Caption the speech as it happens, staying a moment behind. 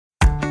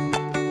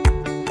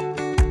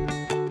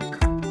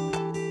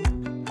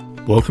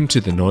Welcome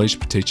to the Knowledge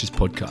for Teachers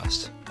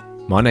podcast.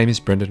 My name is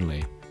Brendan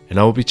Lee, and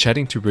I will be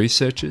chatting to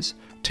researchers,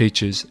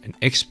 teachers, and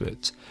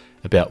experts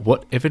about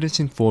what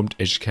evidence-informed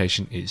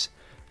education is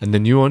and the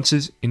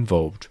nuances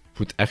involved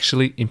with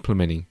actually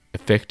implementing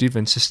effective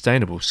and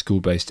sustainable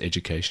school-based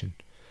education.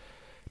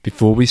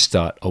 Before we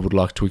start, I would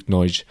like to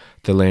acknowledge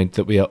the land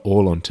that we are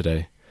all on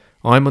today.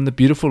 I am on the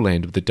beautiful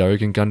land of the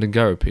Darug and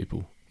Gundungurra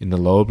people in the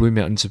lower Blue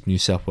Mountains of New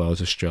South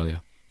Wales,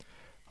 Australia.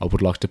 I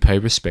would like to pay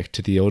respect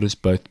to the elders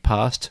both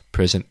past,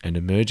 present and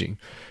emerging,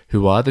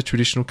 who are the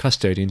traditional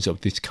custodians of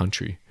this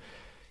country.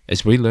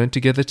 As we learn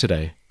together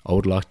today, I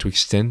would like to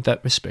extend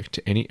that respect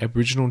to any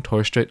Aboriginal and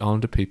Torres Strait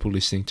Islander people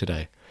listening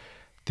today.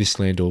 This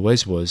land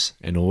always was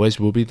and always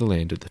will be the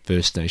land of the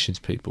First Nations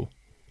people.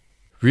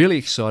 Really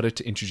excited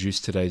to introduce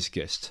today's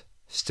guest,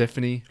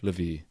 Stephanie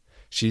Lievre.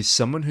 She is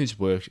someone whose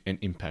work and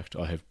impact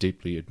I have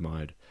deeply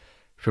admired.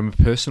 From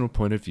a personal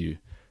point of view,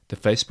 the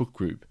Facebook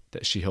group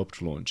that she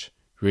helped launch,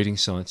 Reading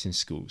Science in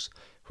Schools,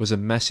 was a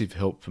massive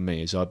help for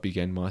me as I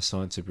began my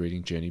science of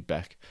reading journey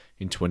back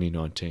in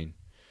 2019.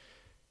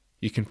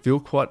 You can feel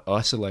quite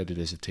isolated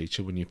as a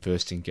teacher when you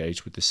first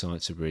engage with the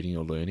science of reading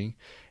or learning,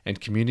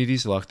 and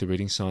communities like the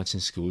Reading Science in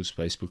Schools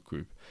Facebook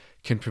group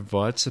can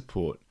provide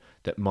support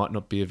that might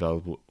not be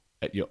available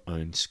at your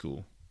own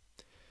school.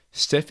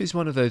 Steph is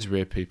one of those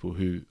rare people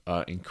who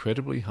are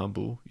incredibly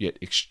humble yet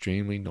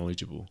extremely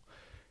knowledgeable.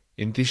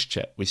 In this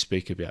chat, we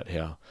speak about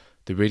how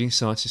the Reading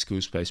Science in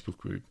Schools Facebook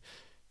group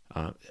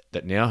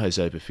that now has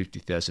over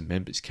 50,000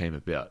 members came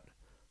about,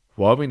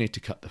 why we need to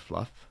cut the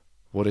fluff,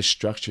 what a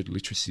structured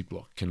literacy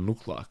block can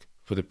look like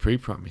for the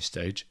pre-primary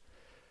stage,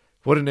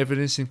 what an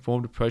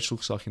evidence-informed approach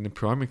looks like in the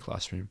primary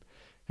classroom,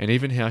 and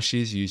even how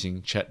she is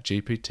using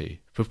ChatGPT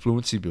for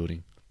fluency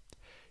building.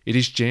 It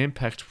is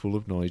jam-packed full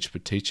of knowledge for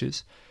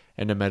teachers,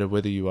 and no matter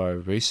whether you are a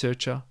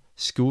researcher,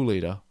 school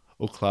leader,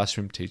 or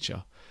classroom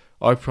teacher,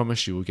 I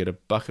promise you will get a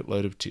bucket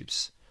load of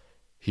tips.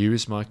 Here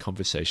is my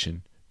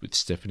conversation with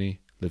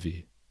Stephanie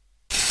Lievre.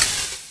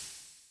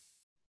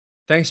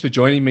 Thanks for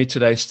joining me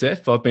today,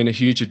 Steph. I've been a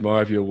huge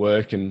admirer of your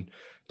work, and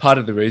part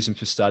of the reason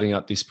for starting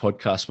up this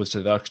podcast was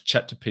that I could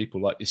chat to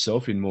people like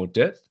yourself in more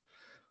depth.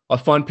 I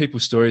find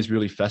people's stories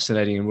really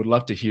fascinating and would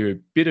love to hear a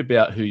bit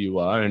about who you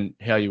are and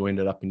how you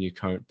ended up in your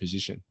current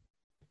position.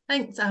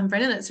 Thanks,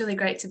 Brendan. It's really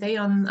great to be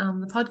on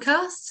the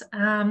podcast.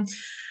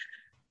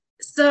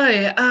 So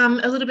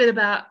a little bit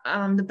about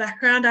the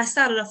background. I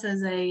started off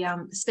as a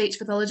speech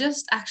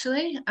pathologist,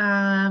 actually,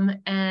 and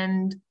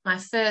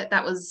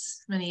that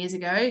was many years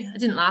ago. I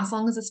didn't last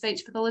long as a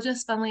speech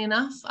pathologist, funnily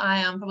enough.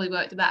 I probably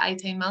worked about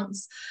 18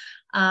 months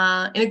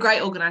in a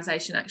great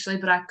organisation, actually,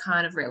 but I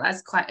kind of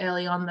realised quite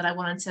early on that I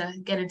wanted to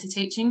get into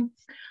teaching.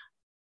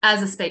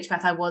 As a speech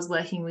path, I was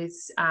working with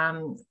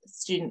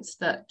students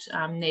that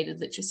needed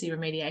literacy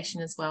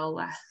remediation as well.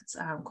 That's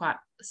quite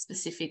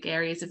specific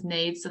areas of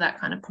need, so that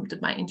kind of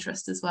prompted my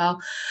interest as well.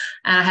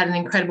 And I had an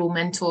incredible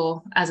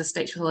mentor as a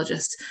speech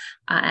pathologist,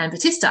 Anne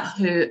Batista,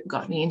 who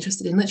got me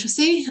interested in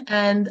literacy,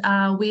 and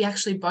we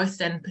actually both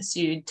then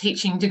pursued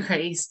teaching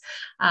degrees.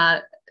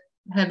 Her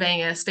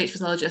being a speech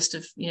pathologist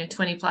of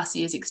 20 plus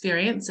years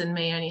experience, and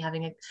me only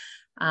having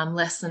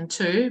less than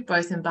 2,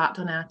 both embarked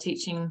on our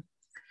teaching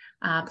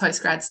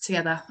postgrads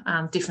together,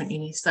 different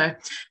unis. So,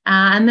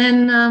 and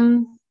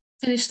then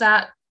finished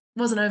that.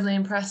 Wasn't overly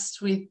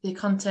impressed with the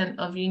content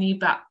of uni,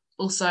 but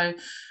also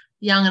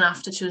young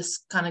enough to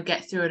just kind of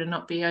get through it and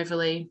not be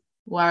overly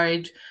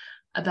worried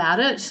about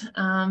it.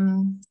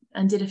 And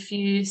did a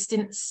few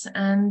stints,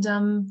 and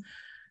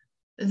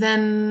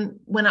then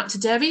went up to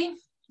Derby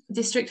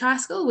District High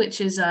School,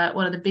 which is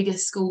one of the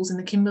biggest schools in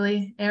the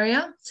Kimberley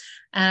area.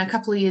 And a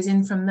couple of years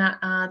in from that,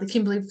 the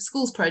Kimberley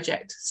Schools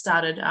Project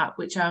started up,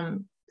 which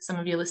some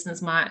of your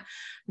listeners might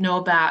know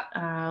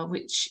about,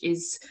 which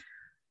is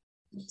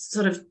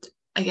sort of,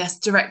 I guess,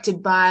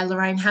 directed by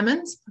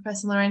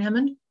Professor Lorraine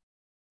Hammond.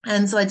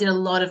 And so I did a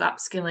lot of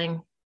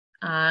upskilling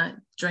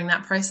during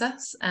that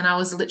process. And I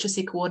was a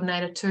literacy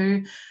coordinator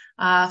too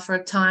for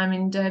a time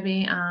in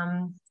Derby.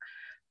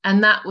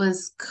 And that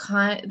was,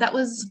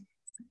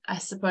 I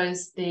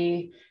suppose,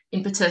 the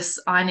impetus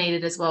I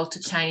needed as well to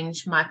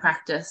change my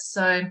practice.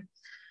 So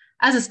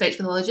as a speech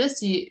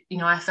pathologist,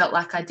 I felt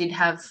like I did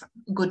have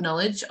good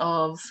knowledge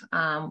of,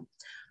 how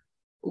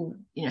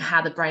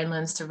the brain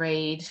learns to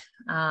read,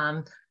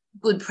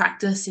 good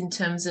practice in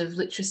terms of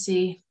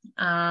literacy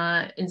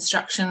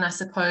instruction, I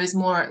suppose,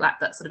 more at like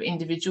that sort of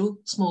individual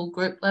small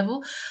group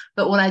level.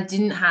 But what I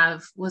didn't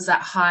have was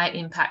that high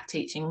impact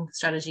teaching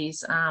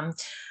strategies,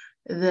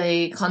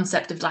 the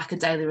concept of like a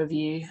daily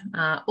review,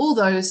 all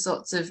those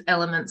sorts of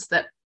elements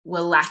that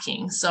were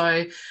lacking.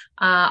 So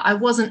I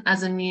wasn't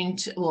as immune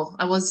to,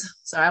 I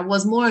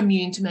was more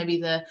immune to maybe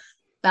the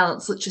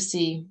balanced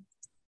literacy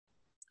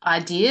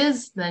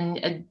ideas than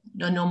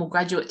a normal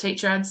graduate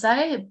teacher, I'd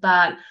say,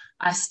 but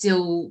I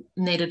still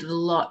needed a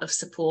lot of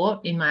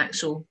support in my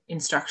actual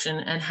instruction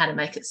and how to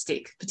make it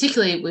stick.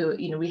 Particularly,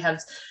 we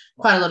have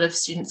quite a lot of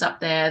students up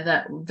there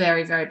that were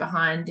very, very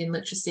behind in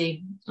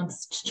literacy and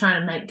trying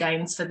to make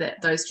gains for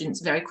those students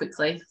very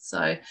quickly.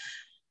 So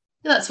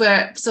that's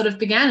where it sort of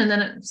began, and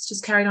then it's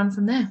just carried on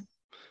from there.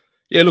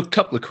 Yeah, look, a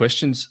couple of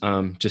questions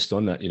just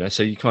on that.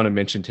 So you kind of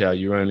mentioned how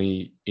you're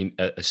only in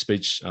a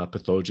speech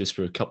pathologist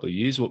for a couple of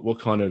years. What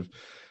kind of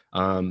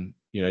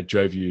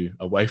drove you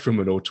away from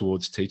it or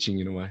towards teaching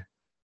in a way?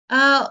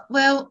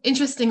 Well,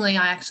 interestingly,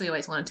 I actually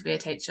always wanted to be a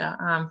teacher,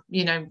 and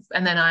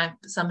then I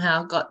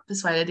somehow got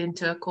persuaded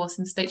into a course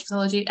in speech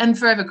pathology, and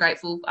forever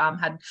grateful.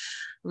 Had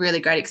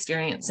really great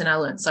experience, and I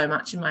learned so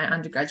much in my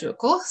undergraduate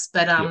course.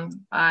 But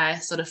I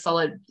sort of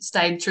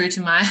stayed true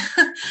to my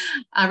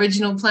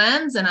original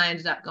plans, and I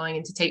ended up going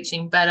into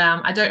teaching. But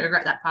I don't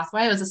regret that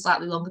pathway. It was a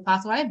slightly longer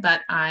pathway,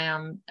 but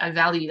I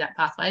value that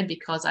pathway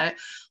because I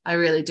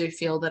really do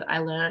feel that I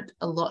learned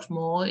a lot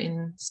more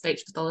in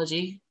speech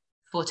pathology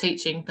for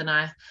teaching than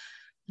I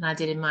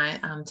did in my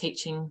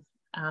teaching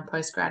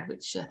postgrad,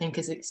 which I think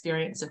is the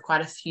experience of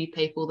quite a few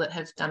people that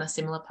have done a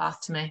similar path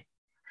to me.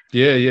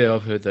 Yeah,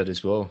 I've heard that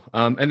as well.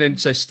 And then,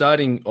 so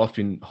starting off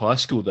in high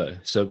school though,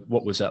 so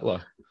what was that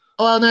like?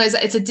 Well, no,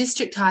 it's a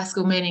district high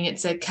school, meaning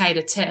it's a K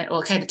to 10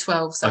 or K to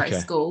 12,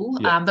 school.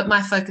 Yep. But my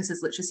focus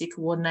as literacy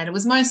coordinator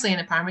was mostly in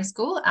the primary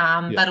school,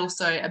 but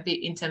also a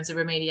bit in terms of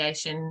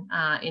remediation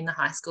in the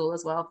high school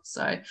as well.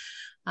 So,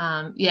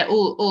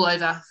 all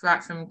over,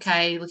 right from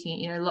K,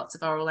 looking at, lots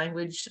of oral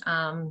language,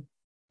 and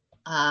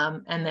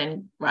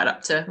then right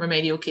up to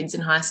remedial kids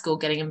in high school,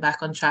 getting them back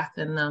on track.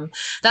 And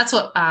that's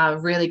what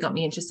really got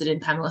me interested in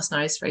Pamela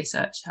Snow's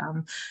research,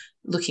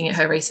 looking at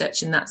her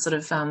research in that sort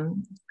of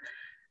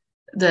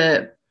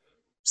the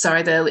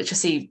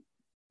literacy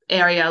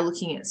area,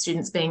 looking at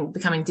students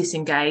becoming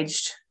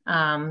disengaged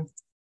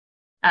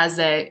as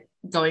they're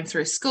going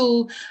through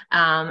school,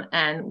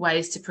 and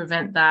ways to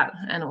prevent that,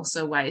 and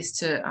also ways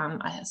to,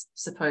 I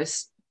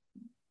suppose,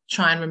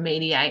 try and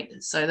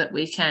remediate so that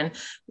we can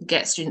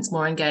get students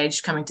more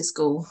engaged coming to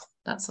school,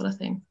 that sort of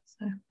thing.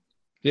 So.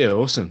 Yeah,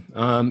 awesome.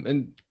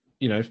 And,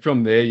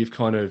 from there, you've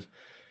kind of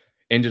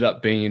ended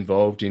up being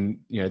involved in,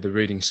 the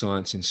Reading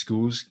Science in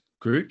Schools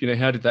group.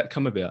 How did that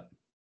come about?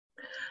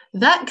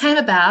 That came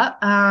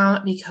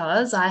about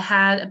because I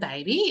had a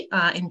baby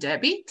in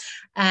Derby,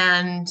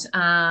 and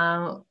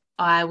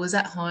I was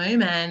at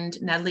home,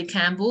 and Natalie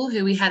Campbell,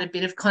 who we had a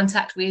bit of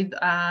contact with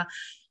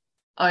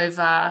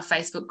over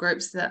Facebook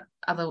groups that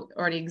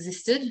already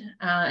existed,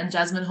 and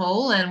Jasmine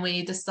Hall, and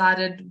we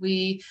decided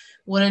we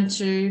wanted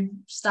to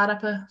start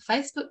up a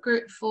Facebook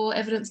group for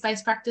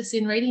evidence-based practice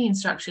in reading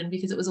instruction,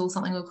 because it was all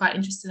something we were quite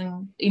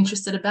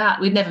interested about.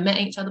 We'd never met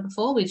each other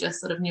before. We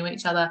just sort of knew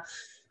each other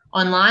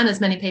online,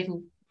 as many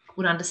people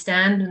would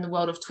understand. In the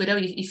world of Twitter,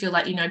 you feel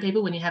like you know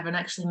people when you haven't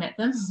actually met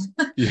them.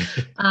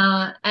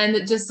 And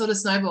it just sort of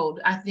snowballed.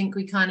 I think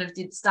we kind of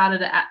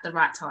started it at the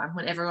right time,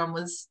 when everyone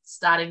was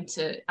starting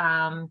to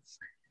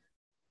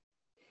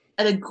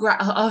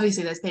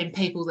obviously there's been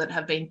people that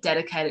have been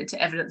dedicated to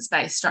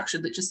evidence-based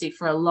structured literacy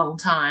for a long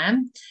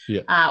time.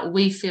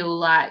 We feel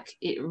like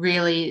it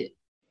really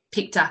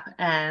picked up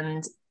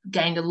and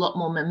gained a lot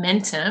more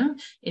momentum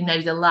in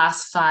maybe the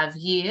last 5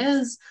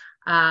 years,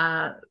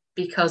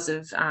 because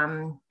of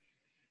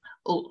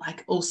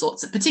all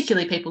sorts of,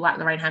 particularly people like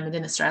Lorraine Hammond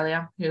in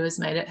Australia, who has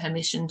made it her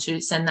mission to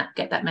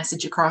get that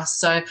message across.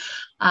 So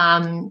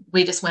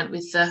we just went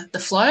with the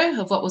flow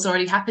of what was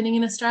already happening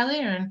in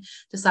Australia, and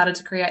decided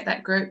to create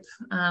that group,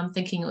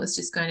 thinking it was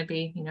just going to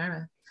be,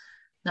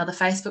 another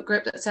Facebook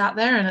group that's out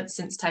there. And it's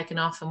since taken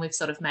off, and we've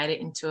sort of made it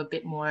into a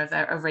bit more of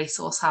a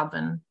resource hub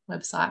and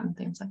website and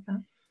things like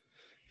that.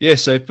 Yeah,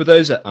 so for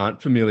those that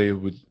aren't familiar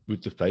with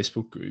the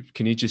Facebook group,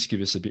 can you just give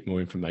us a bit more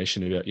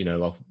information about,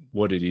 like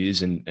what it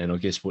is, and I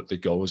guess what the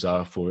goals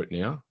are for it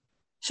now?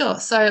 Sure.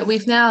 So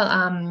we've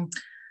now,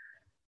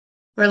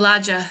 we're a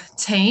larger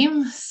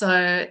team. So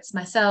it's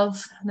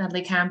myself,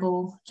 Natalie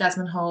Campbell,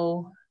 Jasmine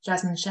Hall,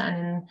 Jasmine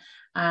Shannon,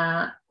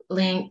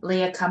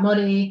 Leah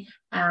Carmody,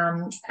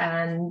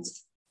 and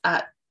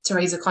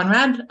Teresa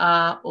Conrad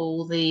are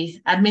all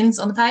the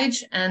admins on the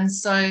page. And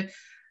so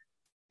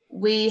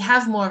we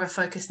have more of a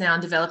focus now on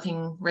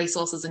developing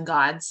resources and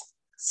guides.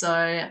 So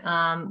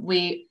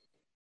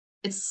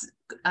it's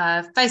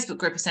a Facebook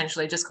group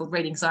essentially just called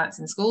Reading Science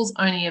in Schools,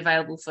 only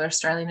available for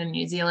Australian and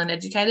New Zealand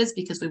educators,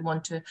 because we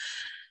want to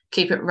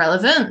keep it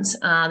relevant.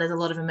 There's a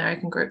lot of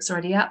American groups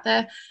already out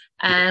there,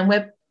 and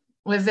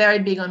we're very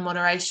big on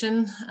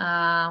moderation.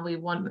 We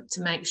want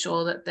to make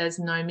sure that there's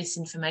no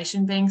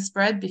misinformation being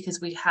spread, because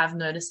we have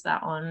noticed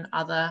that on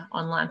other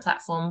online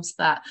platforms,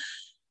 that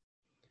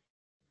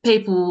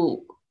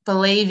people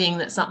believing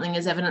that something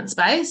is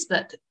evidence-based,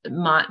 but it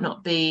might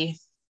not be,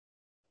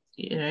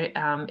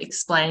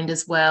 explained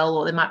as well,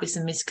 or there might be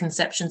some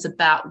misconceptions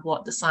about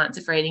what the science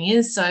of reading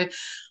is. So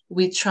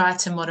we try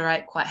to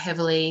moderate quite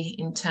heavily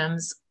in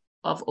terms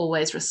of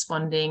always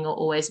responding, or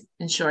always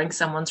ensuring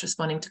someone's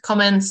responding to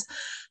comments.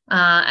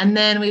 And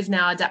then we've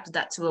now adapted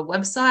that to a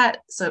website,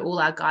 so all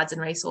our guides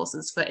and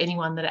resources for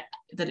anyone that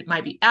it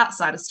may be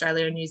outside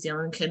Australia and New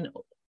Zealand can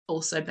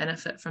also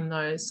benefit from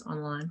those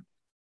online.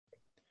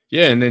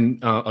 Yeah, and then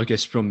I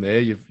guess from there,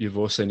 you've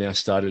also now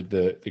started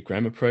the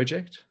grammar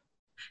project.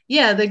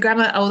 Yeah, the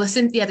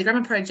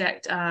grammar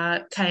project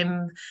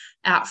came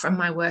out from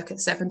my work at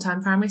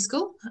Serpentine Primary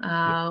School.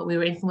 Yeah. We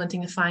were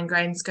implementing a fine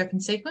grained scope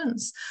and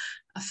sequence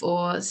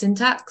for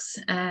syntax,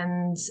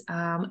 and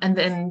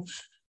then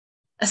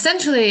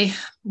essentially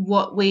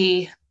what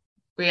we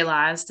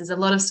realised is a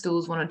lot of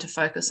schools wanted to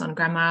focus on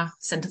grammar,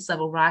 sentence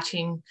level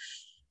writing,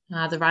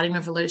 the writing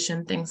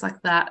revolution, things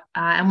like that.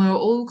 And we were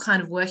all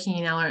kind of working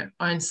in our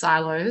own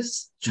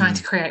silos, trying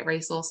to create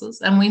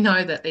resources. And we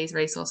know that these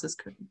resources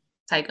could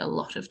take a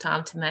lot of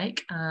time to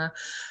make.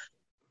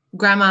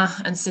 Grammar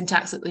and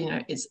syntax,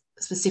 is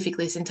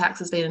specifically syntax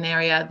has been an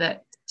area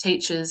that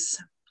teachers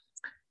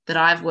that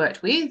I've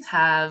worked with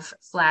have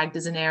flagged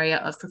as an area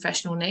of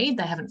professional need.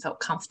 They haven't felt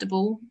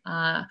comfortable,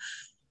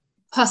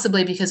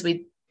 possibly because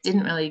we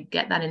didn't really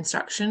get that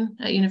instruction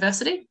at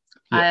university.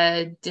 Yeah.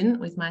 I didn't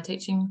with my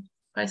teaching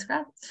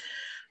postgrad.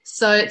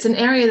 So it's an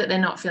area that they're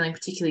not feeling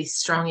particularly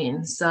strong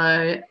in.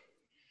 So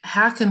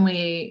how can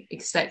we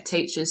expect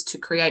teachers to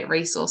create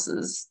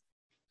resources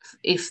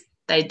if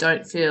they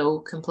don't feel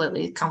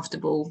completely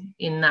comfortable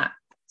in that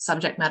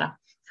subject matter?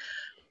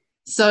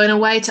 So in a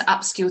way to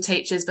upskill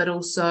teachers, but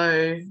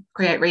also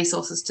create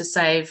resources to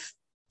save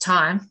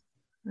time,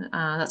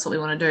 that's what we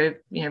want to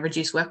do,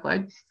 reduce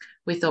workload.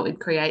 We thought we'd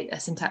create a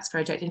syntax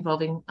project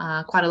involving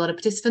quite a lot of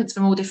participants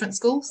from all different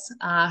schools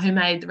who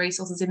made the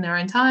resources in their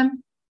own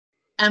time.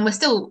 And we're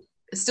still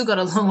got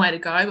a long way to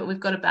go, but we've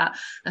got about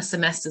a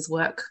semester's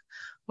work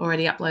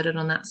already uploaded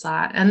on that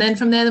site. And then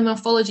from there, the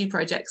morphology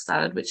project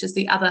started, which is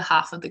the other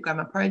half of the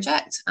grammar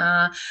project.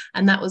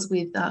 And that was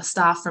with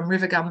staff from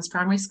River Gums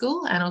Primary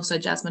School and also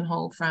Jasmine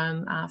Hall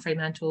from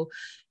Fremantle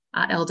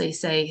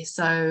LDC.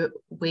 So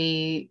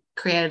we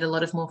created a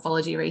lot of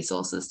morphology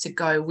resources to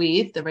go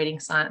with the reading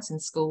science in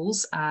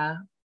schools,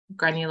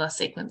 granular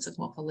sequence of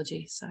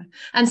morphology. So,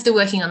 and still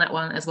working on that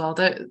one as well.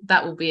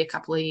 That will be a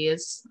couple of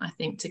years, I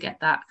think, to get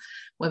that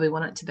where we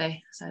want it to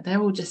be. So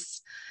they're all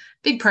just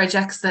big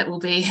projects that we'll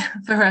be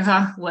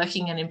forever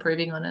working and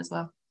improving on as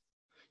well.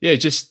 Yeah,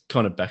 just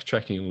kind of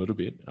backtracking a little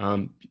bit.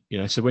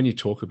 So when you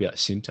talk about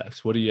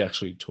syntax, what are you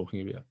actually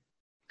talking about?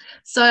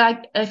 So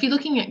if you're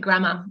looking at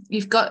grammar,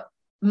 you've got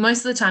most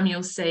of the time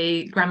you'll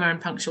see grammar and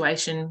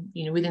punctuation,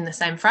 within the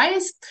same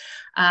phrase.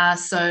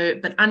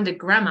 But under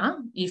grammar,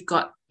 you've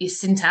got your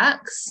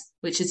syntax,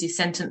 which is your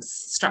sentence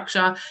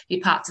structure,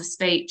 your parts of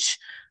speech,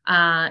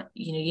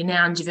 your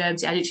nouns, your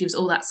verbs, your adjectives,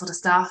 all that sort of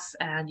stuff,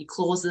 and your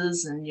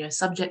clauses and your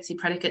subjects, your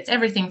predicates,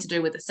 everything to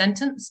do with a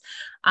sentence.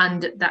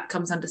 And that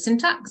comes under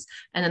syntax.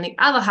 And then the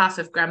other half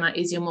of grammar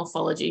is your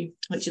morphology,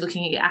 which you're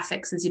looking at your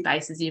affixes, your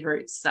bases, your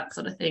roots, that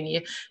sort of thing.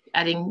 You're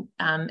adding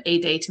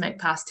ed to make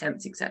past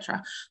tense,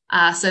 etc.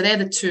 So they're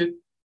the two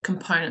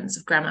components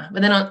of grammar.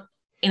 But then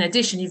in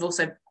addition, you've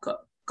also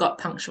got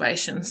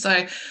punctuation.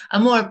 So a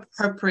more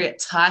appropriate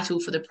title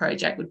for the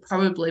project would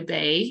probably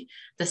be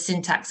the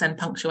syntax and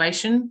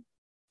punctuation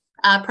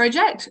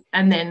project,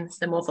 and then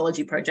the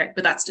morphology project,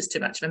 but that's just too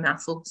much of a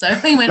mouthful. So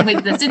we went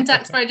with the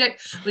syntax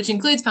project, which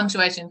includes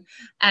punctuation,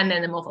 and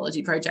then the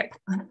morphology project.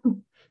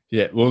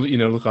 Yeah, well,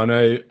 look, I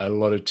know a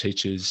lot of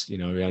teachers,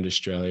 around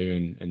Australia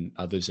and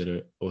others that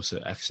are also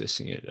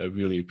accessing it are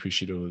really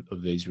appreciative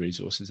of these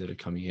resources that are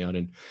coming out.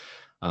 And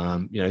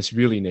it's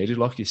really needed.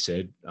 Like you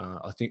said,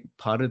 I think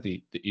part of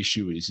the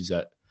issue is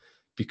that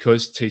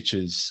because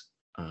teachers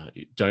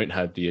don't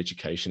have the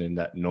education and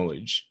that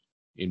knowledge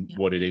in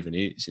what it even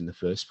is in the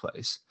first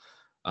place,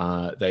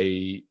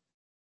 they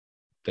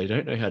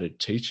don't know how to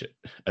teach it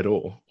at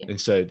all. And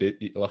so,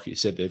 like you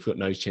said, they've got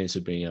no chance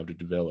of being able to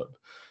develop.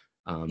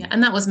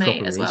 And that was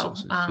me as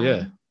resources.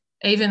 Well.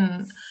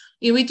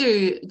 We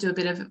do a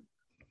bit of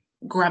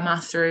grammar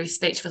through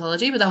speech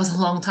pathology, but that was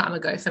a long time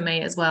ago for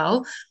me as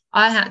well.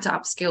 I had to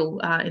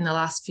upskill in the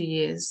last few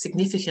years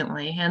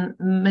significantly, and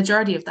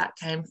majority of that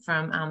came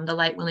from the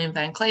late William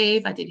Van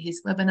Cleve. I did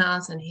his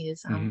webinars and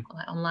his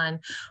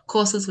online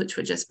courses, which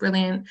were just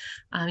brilliant.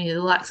 The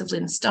likes of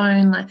Lynn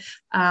Stone.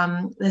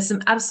 There's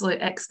some absolute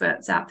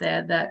experts out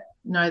there that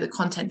know the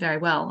content very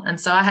well,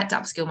 and so I had to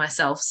upskill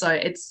myself. So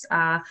it's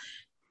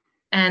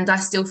and I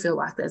still feel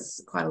like there's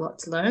quite a lot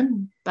to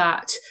learn,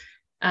 but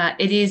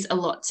it is a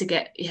lot to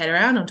get your head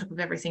around on top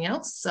of everything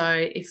else. So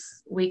if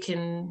we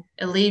can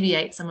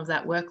alleviate some of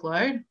that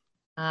workload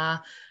by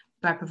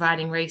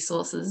providing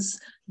resources,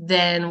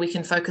 then we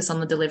can focus on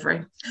the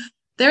delivery.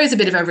 There is a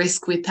bit of a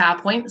risk with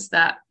PowerPoints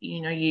that,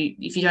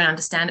 if you don't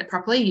understand it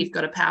properly, you've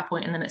got a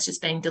PowerPoint and then it's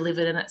just being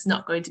delivered and it's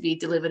not going to be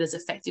delivered as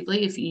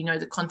effectively if you know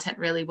the content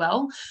really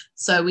well.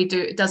 So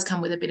it does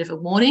come with a bit of a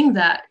warning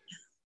that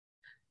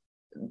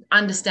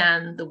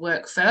understand the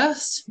work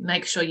first,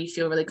 make sure you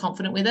feel really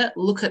confident with it,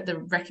 look at the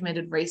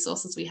recommended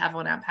resources we have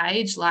on our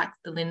page, like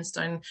the Lynn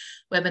Stone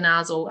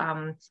webinars or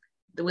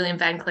the William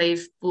Van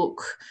Cleve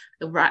book,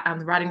 the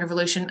Writing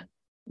Revolution.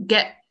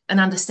 Get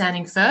an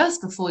understanding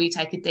first before you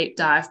take a deep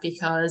dive,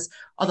 because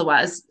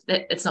otherwise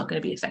it's not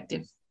going to be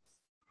effective.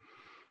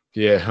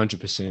 Yeah,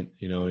 100%,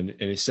 and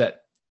it's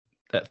that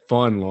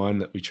fine line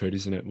that we treat,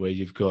 isn't it, where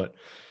you've got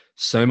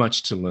so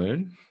much to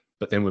learn,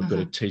 but then we've got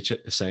to teach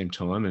at the same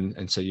time.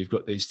 And so you've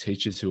got these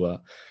teachers who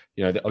are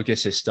I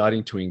guess they're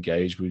starting to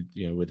engage with,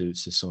 whether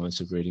it's the science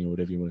of reading or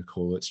whatever you want to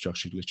call it,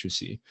 structured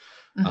literacy.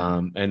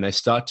 And they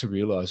start to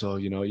realize, I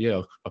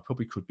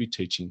probably could be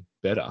teaching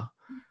better.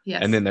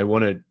 Yes. And then they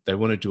want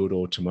to do it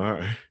all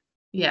tomorrow.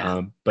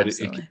 Yeah. But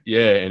absolutely.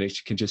 and it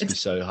can just be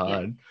so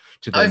hard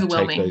to then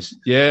overwhelming. Take those.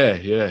 Yeah,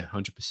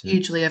 100%.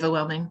 Hugely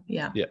overwhelming.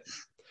 Yeah. Yeah.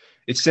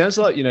 It sounds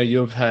like,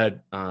 you've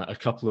had a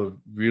couple of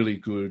really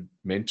good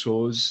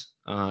mentors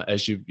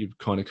as you've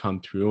kind of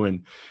come through,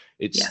 and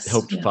it's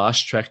helped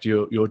fast track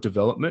your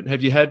development.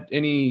 Have you had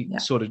any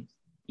sort of,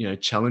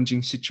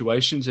 challenging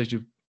situations as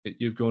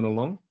you've gone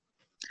along?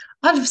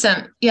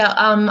 100%. Yeah.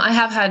 I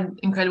have had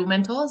incredible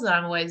mentors, and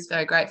I'm always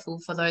very grateful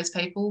for those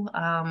people.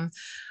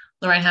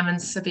 Lorraine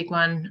Hammond's a big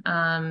one.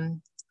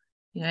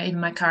 Even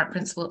my current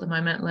principal at the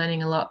moment,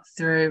 learning a lot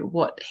through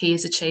what he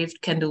has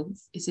achieved. Kendall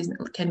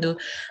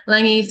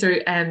Lange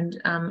through,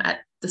 and at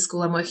the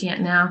school I'm working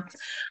at now,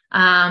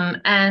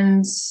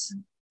 and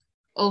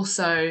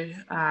also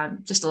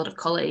just a lot of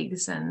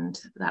colleagues and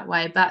that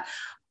way. But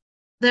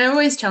there are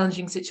always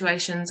challenging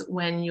situations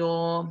when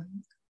you're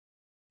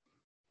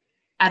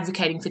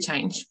advocating for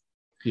change.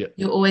 Yeah.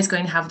 You're always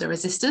going to have the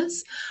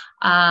resistors,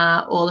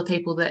 or the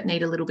people that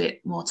need a little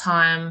bit more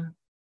time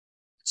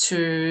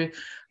to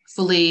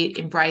fully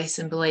embrace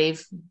and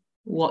believe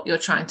what you're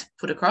trying to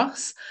put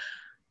across.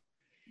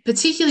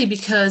 Particularly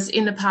because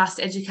in the past,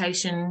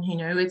 education,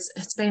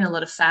 it's been a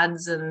lot of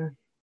fads and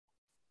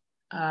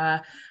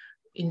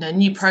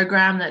new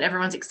program that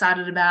everyone's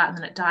excited about, and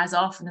then it dies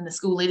off, and then the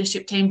school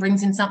leadership team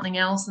brings in something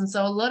else. And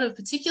so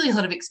particularly a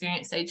lot of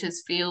experienced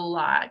teachers feel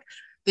like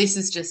this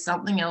is just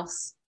something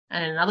else,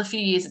 and in another few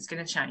years it's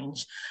going to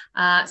change.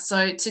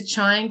 So to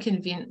try and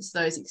convince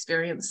those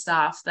experienced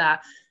staff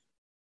that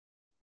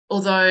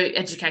although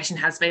education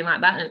has been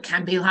like that, and it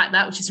can be like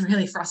that, which is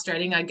really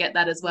frustrating, I get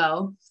that as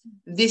well.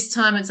 This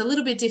time it's a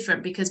little bit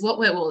different, because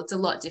it's a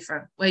lot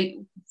different.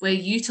 We're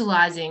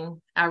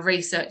utilising our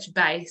research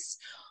base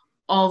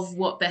of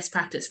what best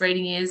practice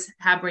reading is,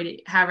 how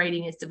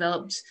reading is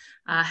developed,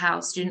 how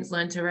students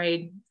learn to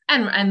read,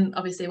 and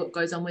obviously what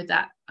goes on with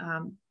that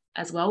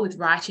as well, with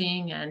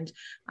writing and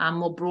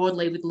more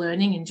broadly with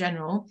learning in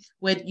general.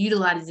 We're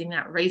utilising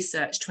that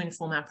research to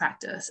inform our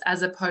practice,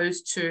 as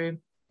opposed to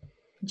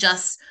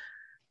just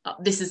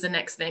this is the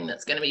next thing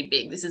that's going to be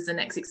big. This is the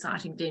next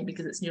exciting thing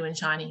because it's new and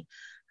shiny.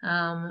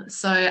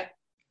 So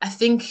I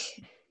think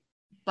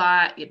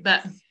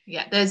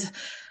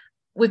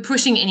we're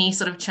pushing any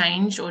sort of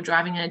change or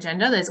driving an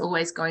agenda, there's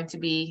always going to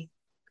be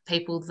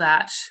people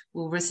that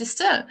will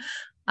resist it.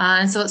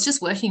 And so it's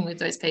just working with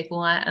those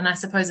people. And I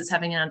suppose it's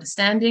having an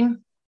understanding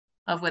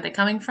of where they're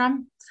coming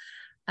from,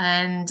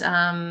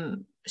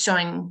 and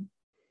showing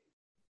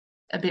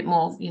a bit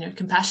more,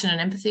 compassion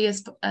and empathy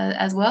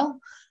as well.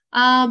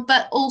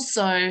 But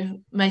also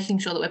making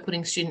sure that we're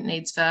putting student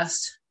needs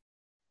first,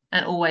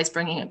 and always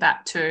bringing it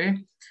back to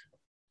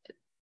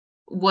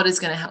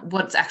what's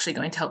actually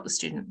going to help the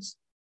students.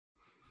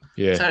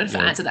 Yeah. So I don't know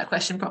if I answered that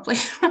question properly.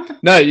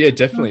 No, yeah,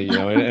 definitely.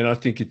 And I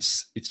think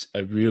it's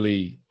a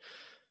really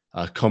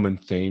common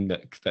theme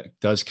that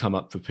does come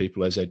up for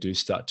people as they do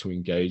start to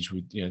engage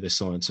with, the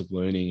science of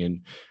learning,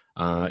 and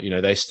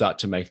they start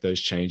to make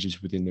those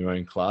changes within their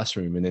own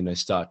classroom, and then they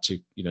start to,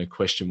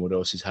 question what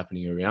else is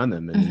happening around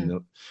them. And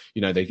then,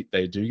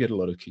 they do get a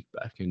lot of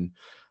kickback, and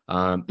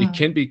it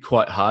can be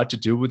quite hard to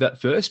deal with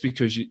that first,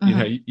 because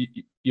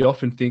you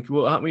often think,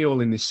 well, aren't we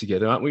all in this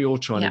together? Aren't we all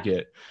trying to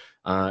get,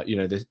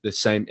 the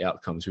same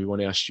outcomes? We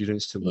want our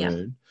students to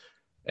learn.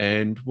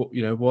 And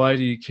why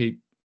do you keep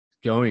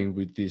going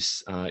with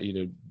this,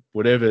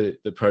 whatever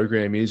the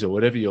program is or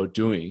whatever you're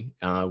doing,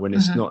 when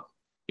it's not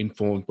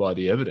informed by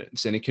the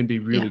evidence? And it can be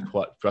really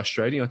quite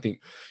frustrating. I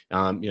think,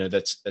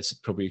 that's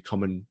probably a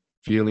common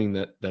feeling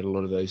that a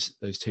lot of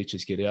those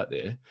teachers get out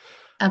there.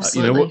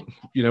 Absolutely.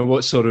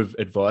 What sort of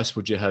advice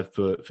would you have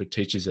for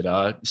teachers that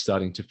are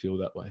starting to feel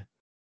that way?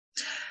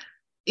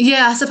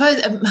 Yeah, I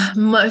suppose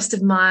most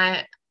of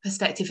my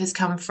perspective has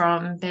come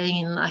from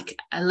being in like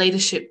a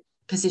leadership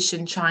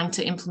position, trying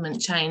to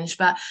implement change,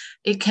 but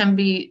it can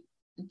be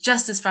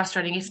just as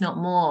frustrating, if not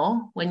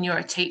more, when you're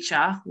a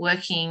teacher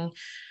working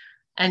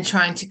and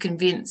trying to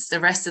convince the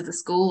rest of the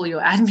school or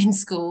your admin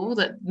school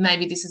that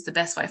maybe this is the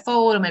best way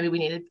forward, or maybe we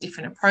need a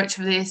different approach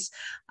for this.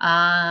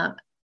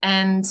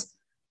 And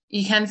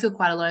you can feel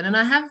quite alone. And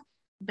I have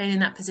been in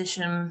that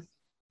position,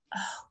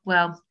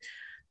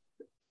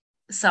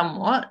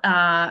 somewhat,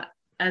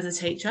 as a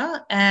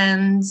teacher.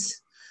 And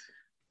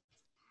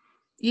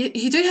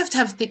you do have to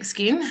have thick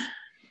skin.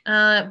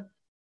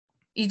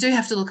 You do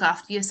have to look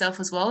after yourself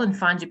as well, and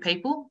find your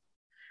people.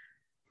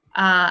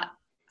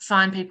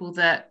 Find people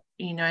that,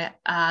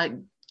 are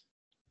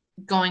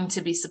going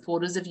to be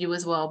supporters of you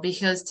as well,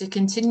 because to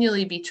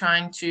continually be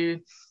trying to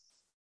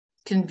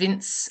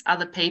convince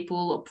other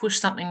people or push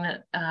something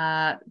that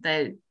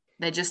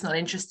they're just not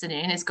interested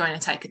in is going to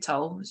take a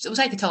toll. It will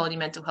take a toll on your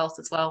mental health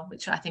as well,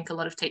 which I think a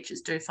lot of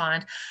teachers do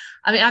find.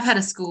 I mean, I've had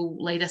a school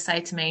leader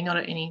say to me, not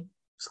at any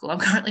school I'm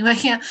currently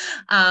working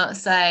at,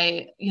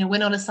 say, we're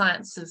not a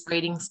science of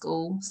reading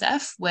school,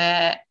 Steph.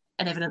 We're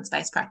an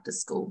evidence-based practice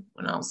school.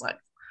 And I was like,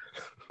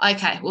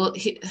 okay, well,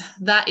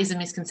 that is a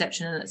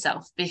misconception in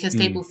itself, because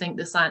people think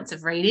the science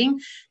of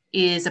reading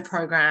is a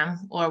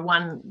program or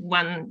one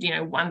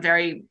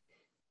very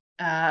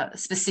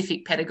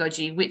specific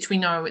pedagogy, which we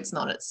know it's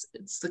not.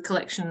 It's the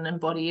collection and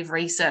body of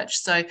research.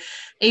 So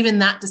even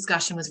that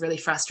discussion was really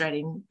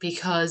frustrating,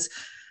 because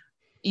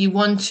you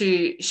want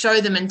to show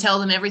them and tell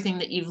them everything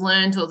that you've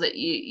learned or that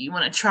you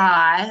want to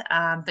try,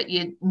 but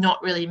you're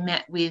not really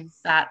met with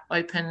that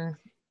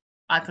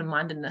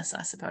open-mindedness,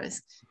 I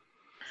suppose.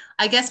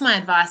 I guess my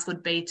advice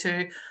would be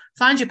to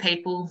find your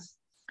people,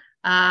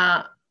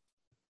 try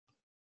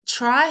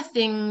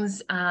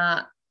things,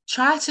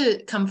 try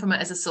to come from it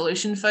as a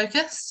solution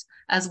focused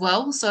as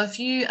well. So if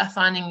you are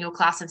finding your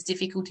class has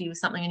difficulty with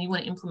something and you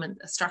want to implement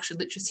a structured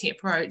literacy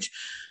approach,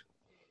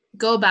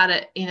 go about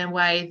it in a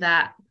way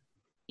that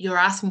you're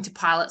asking to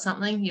pilot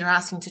something, you're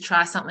asking to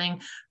try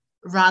something,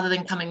 rather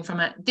than coming from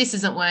it, this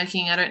isn't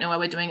working, I don't know why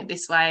we're doing it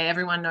this way,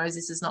 everyone knows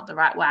this is not the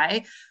right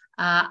way.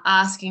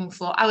 Asking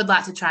for, I would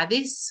like to try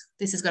this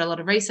has got a lot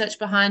of research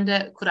behind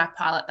it, could I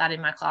pilot that in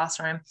my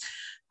classroom?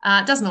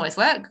 It doesn't always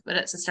work, but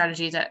it's a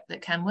strategy that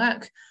can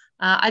work.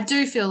 I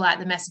do feel like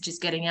the message is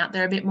getting out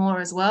there a bit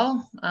more as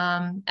well.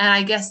 And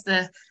I guess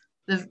the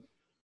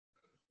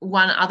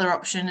one other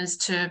option is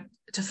to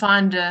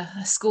find a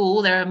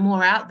school. There are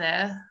more out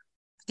there,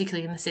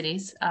 particularly in the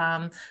cities,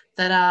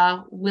 that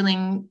are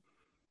willing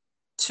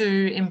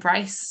to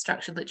embrace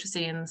structured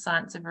literacy and the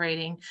science of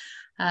reading,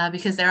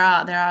 because there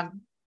are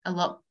a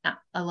lot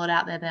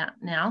out there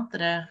now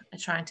that are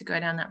trying to go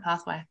down that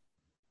pathway.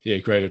 Yeah,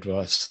 great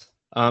advice.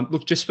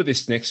 Look, just for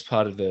this next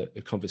part of the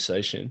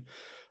conversation,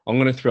 I'm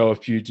going to throw a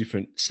few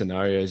different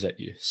scenarios at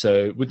you.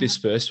 So with this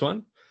first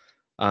one,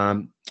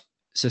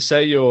 so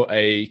say you're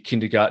a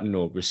kindergarten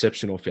or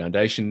reception or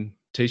foundation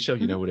teacher,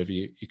 you know, whatever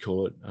you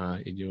call it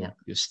in your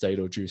state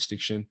or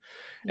jurisdiction,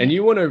 and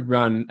you want to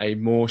run a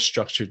more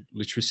structured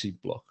literacy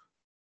block.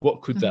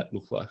 What could that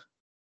look like?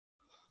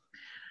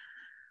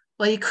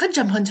 Well, you could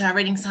jump onto our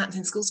Reading Science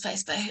in Schools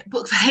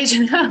Facebook page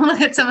and have a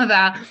look at some of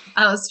our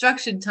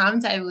structured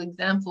timetable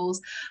examples.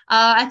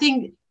 I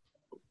think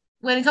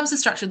when it comes to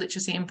structured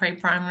literacy in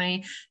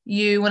pre-primary,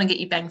 you want to get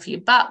your bang for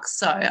your buck.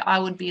 So I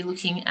would be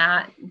looking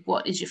at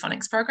what is your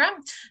phonics program,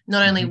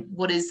 not only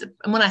what is,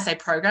 and when I say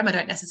program, I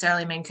don't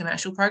necessarily mean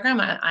commercial program.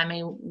 I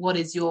mean, what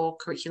is your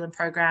curriculum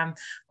program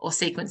or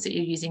sequence that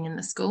you're using in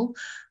the school?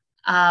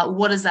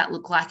 What does that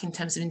look like in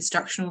terms of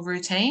instructional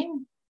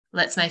routine?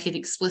 Let's make it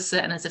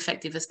explicit and as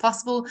effective as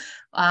possible.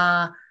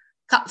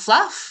 Cut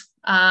fluff,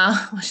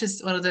 which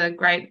is one of the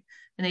great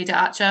Anita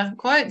Archer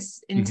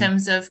quotes in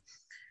terms of,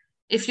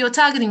 if you're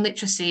targeting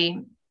literacy,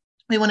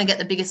 we want to get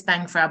the biggest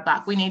bang for our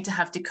buck. We need to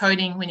have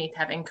decoding, we need to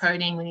have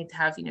encoding, we need to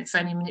have,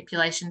 phoneme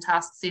manipulation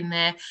tasks in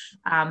there,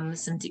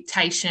 some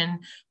dictation,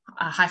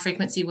 high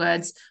frequency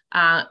words,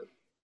 and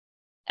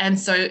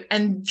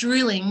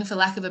drilling, for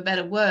lack of a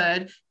better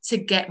word, to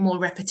get more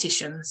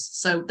repetitions.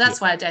 So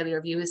that's why a daily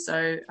review is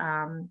so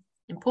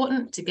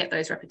important, to get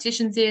those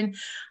repetitions in,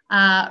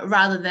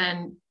 rather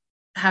than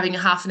having a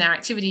half an hour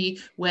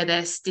activity where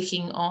they're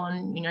sticking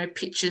on,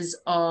 pictures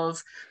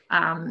of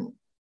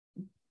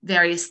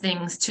various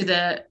things to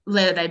the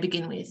letter they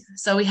begin with.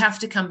 So we have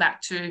to come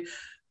back to,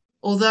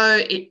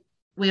 although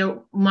we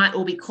might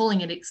all be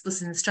calling it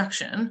explicit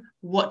instruction,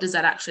 what does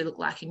that actually look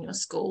like in your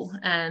school?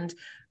 And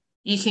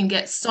you can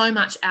get so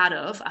much out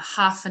of a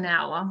half an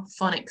hour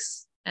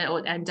phonics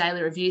and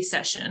daily review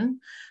session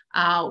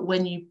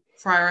when you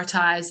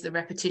prioritize the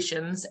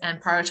repetitions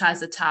and prioritize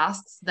the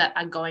tasks that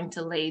are going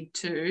to lead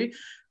to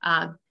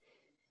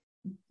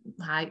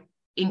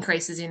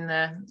increases in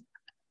the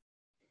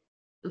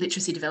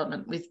literacy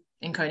development with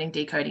encoding,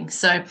 decoding.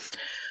 So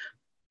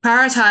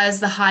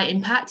prioritize the high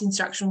impact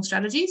instructional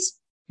strategies.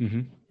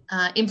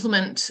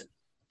 Implement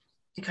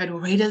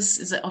decodable readers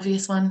is an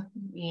obvious one,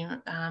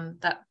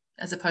 that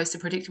as opposed to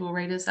predictable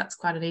readers, that's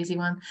quite an easy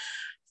one.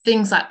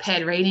 Things like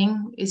paired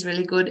reading is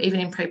really good. Even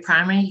in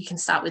pre-primary, you can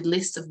start with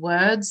lists of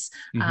words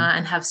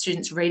and have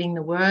students reading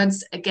the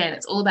words. Again,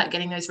 it's all about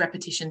getting those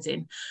repetitions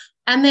in.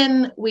 And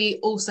then we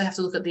also have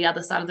to look at the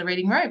other side of the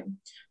reading rope,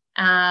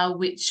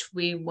 which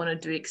we want to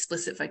do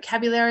explicit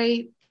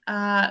vocabulary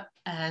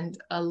and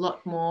a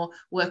lot more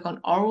work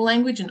on oral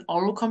language and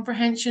oral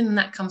comprehension. And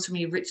that comes from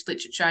your rich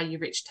literature, your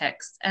rich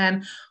text.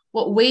 And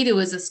what we do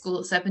as a school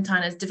at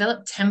Serpentine is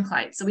develop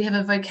templates. So we have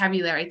a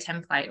vocabulary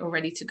template all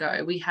ready to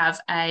go. We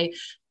have a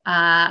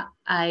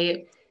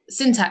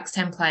syntax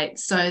template,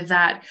 so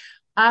that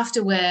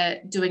after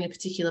we're doing a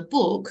particular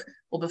book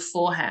or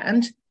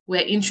beforehand, we're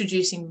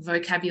introducing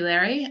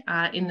vocabulary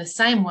in the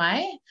same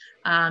way,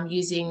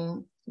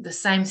 using the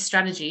same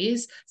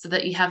strategies, so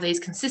that you have these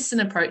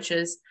consistent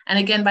approaches. And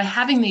again, by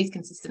having these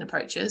consistent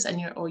approaches and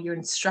your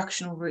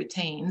instructional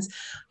routines,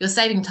 you're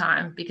saving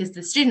time, because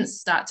the students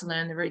start to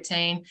learn the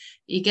routine.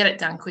 You get it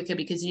done quicker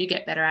because you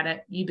get better at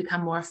it. You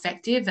become more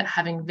effective at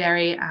having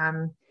very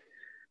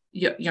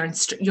your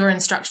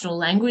instructional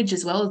language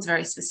as well is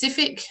very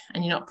specific,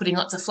 and you're not putting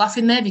lots of fluff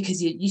in there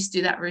because you're used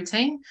to that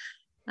routine.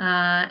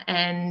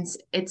 And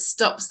it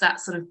stops that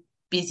sort of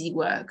busy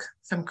work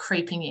from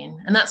creeping in.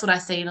 And that's what I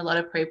see in a lot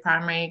of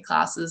pre-primary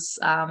classes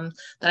that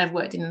I've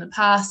worked in the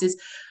past, is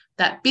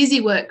that busy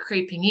work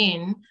creeping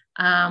in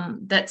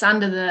that's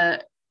under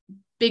the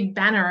big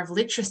banner of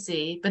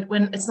literacy, but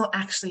when it's not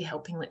actually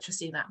helping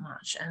literacy that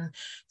much. And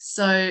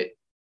so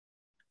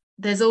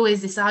there's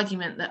always this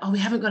argument that, we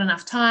haven't got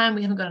enough time.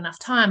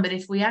 But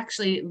if we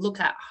actually look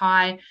at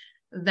high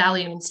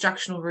value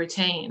instructional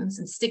routines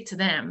and stick to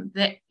them,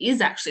 there is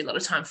actually a lot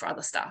of time for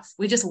other stuff.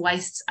 We just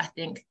waste, I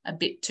think, a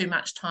bit too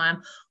much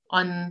time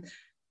on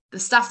the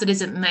stuff that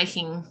isn't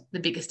making the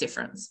biggest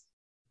difference.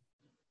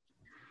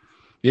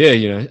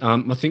 Yeah,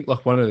 I think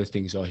like one of the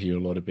things I hear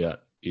a lot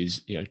about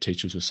is,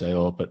 teachers will say,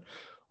 but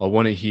I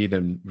want to hear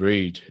them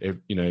read,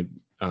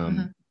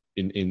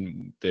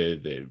 in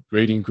their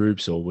reading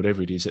groups or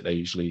whatever it is that they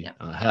usually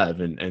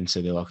have. And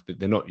so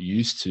they're not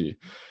used to,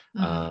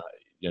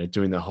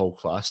 doing the whole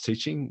class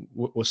teaching.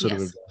 What sort of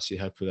advice do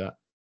you have for that?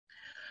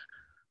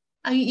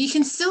 You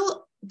can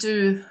still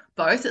do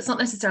both. It's not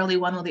necessarily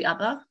one or the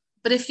other.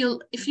 But if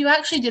you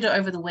actually did it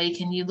over the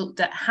week and you looked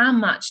at how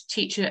much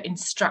teacher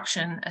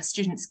instruction a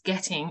student's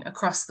getting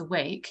across the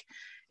week,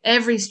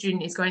 every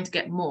student is going to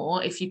get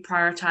more if you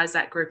prioritize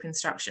that group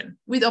instruction,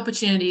 with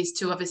opportunities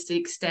to obviously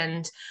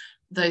extend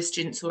those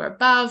students who are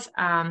above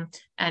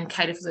and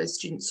cater for those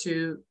students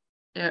who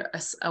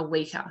are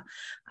weaker.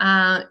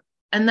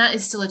 And that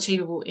is still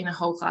achievable in a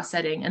whole class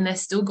setting. And they're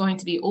still going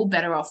to be all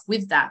better off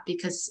with that,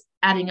 because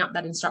adding up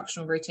that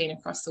instructional routine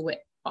across the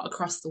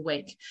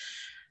week.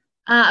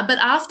 But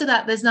after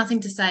that, there's nothing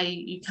to say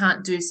you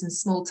can't do some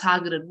small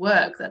targeted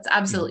work. That's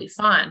absolutely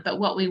fine. But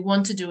what we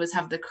want to do is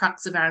have the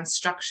crux of our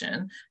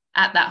instruction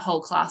at that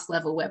whole class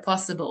level where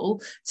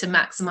possible, to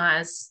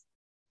maximize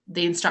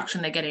the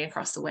instruction they're getting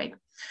across the week.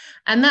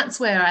 And that's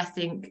where I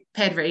think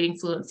paired reading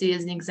fluency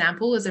as an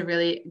example is a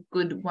really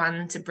good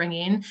one to bring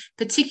in.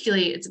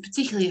 It's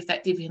particularly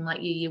effective in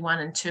like year 1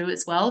 and 2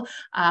 as well,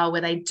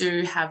 where they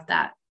do have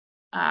that.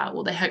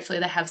 They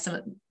have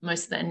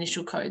most of the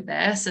initial code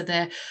there, so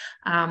they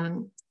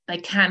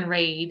can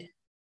read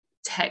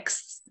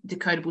text,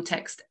 decodable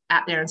text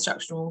at their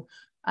instructional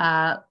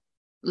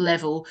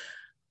level,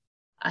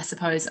 I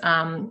suppose,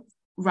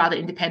 rather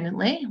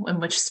independently, when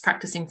we're just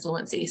practicing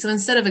fluency. So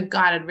instead of a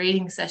guided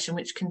reading session,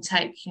 which can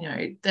take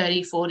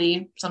 30,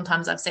 40,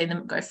 sometimes I've seen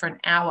them go for an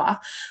hour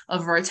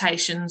of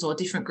rotations or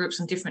different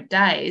groups on different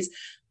days,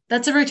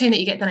 that's a routine that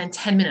you get done in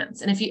 10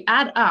 minutes. And if you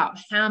add up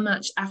how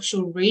much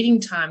actual reading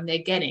time they're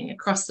getting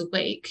across the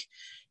week,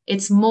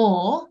 it's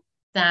more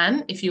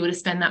than if you were to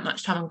spend that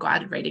much time on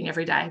guided reading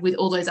every day with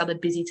all those other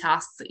busy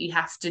tasks that you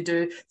have to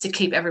do to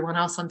keep everyone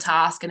else on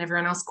task and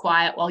everyone else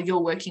quiet while you're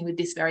working with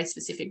this very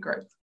specific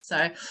group.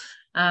 So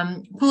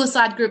pull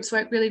aside groups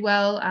work really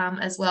well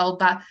as well,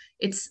 but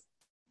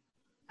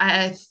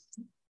I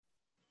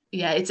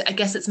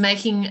guess it's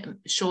making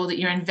sure that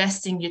you're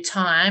investing your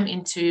time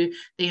into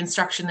the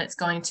instruction that's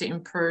going to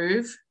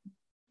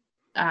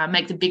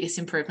make the biggest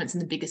improvements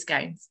and the biggest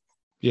gains.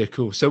 Yeah,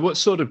 cool. So what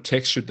sort of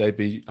text should they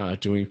be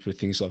doing for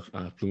things like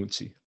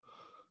fluency?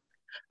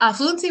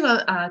 Fluency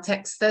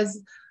text,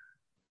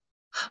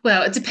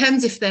 it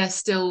depends if they're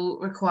still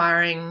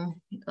requiring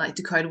like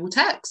decodable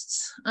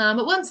texts.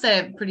 But once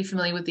they're pretty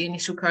familiar with the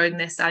initial code and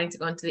they're starting to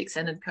go into the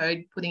extended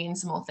code, putting in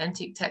some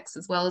authentic text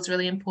as well is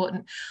really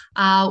important.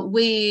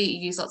 We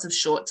use lots of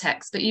short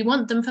text, but you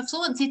want them for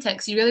fluency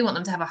text, you really want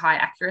them to have a high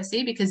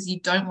accuracy, because you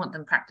don't want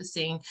them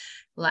practicing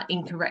like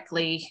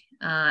incorrectly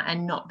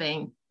and not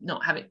being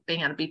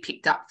able to be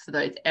picked up for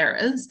those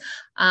errors.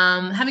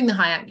 Having the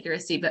high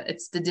accuracy, but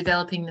it's the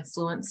developing the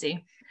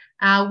fluency.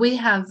 We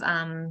have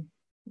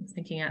I'm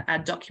thinking a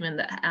document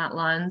that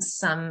outlines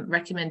some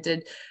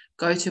recommended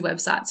go-to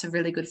websites of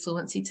really good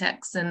fluency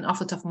texts. And off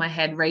the top of my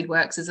head,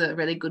 ReadWorks is a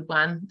really good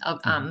one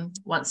of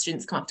once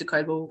students come up to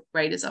Codable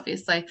readers,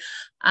 obviously.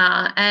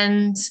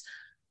 And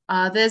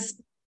there's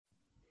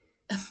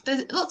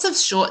lots of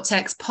short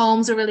text.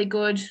 Poems are really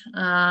good,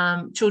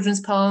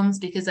 children's poems,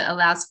 because it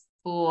allows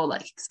for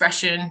like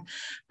expression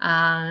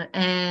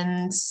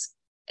and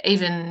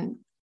even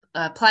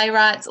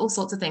playwrights, all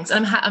sorts of things.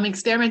 I'm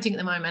experimenting at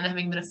the moment,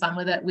 having a bit of fun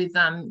with it with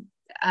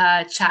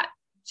Chat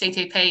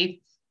GTP.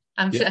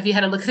 Have you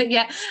had a look at it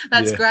yet?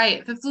 That's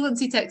great. For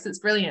fluency text, it's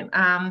brilliant.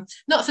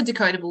 Not for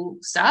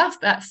decodable stuff,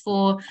 but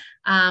for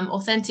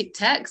authentic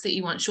text that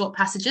you want short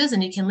passages,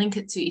 and you can link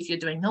it to, if you're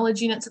doing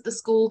knowledge units at the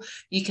school,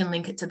 you can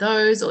link it to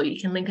those, or you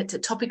can link it to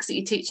topics that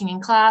you're teaching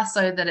in class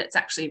so that it's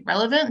actually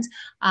relevant.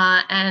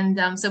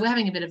 So we're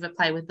having a bit of a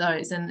play with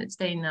those, and it's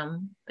been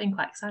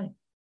quite exciting.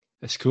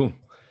 That's cool.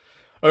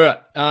 All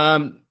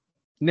right.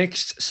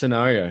 Next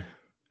scenario.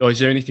 Is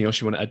there anything else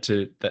you want to add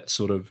to that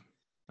sort of?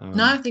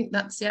 No, I think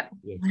that's, Yeah,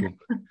 cool.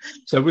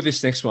 So with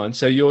this next one,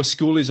 so your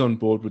school is on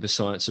board with the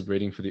science of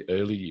reading for the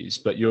early years,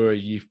 but you're a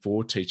year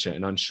 4 teacher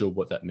and unsure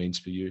what that means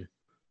for you.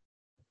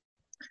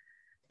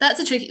 That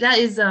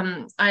is,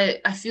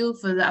 I feel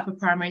for the upper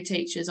primary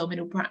teachers or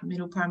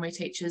middle primary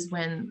teachers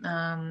when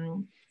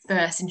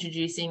first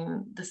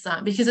introducing the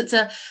science, because it's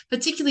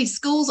particularly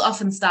schools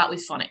often start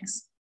with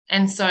phonics.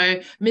 And so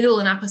middle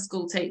and upper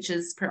school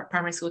teachers,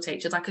 primary school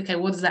teachers, like, okay,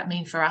 what does that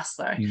mean for us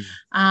though?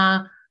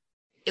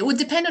 It would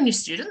depend on your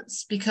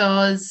students,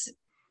 because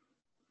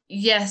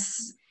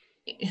yes,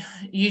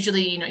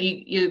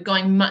 usually, you're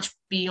going much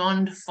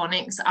beyond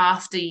phonics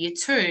after year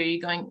 2.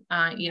 You're going,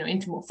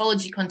 into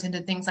morphology content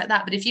and things like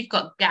that. But if you've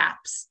got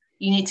gaps,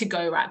 you need to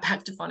go right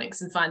back to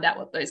phonics and find out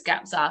what those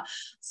gaps are.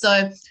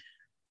 So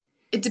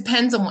it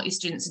depends on what your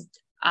students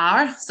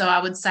are. So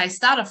I would say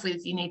start off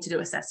with, you need to do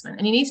assessment,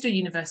 and you need to do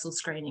universal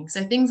screening.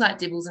 So things like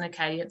Dibbles and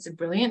Acadians are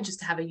brilliant, just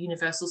to have a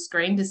universal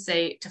screen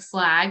to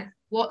flag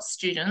what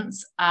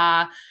students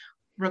are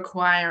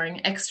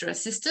requiring extra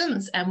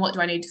assistance and what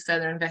do I need to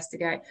further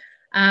investigate.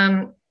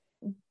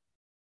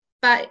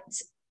 But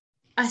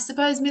I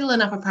suppose middle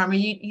and upper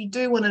primary, you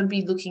do want to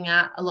be looking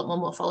at a lot more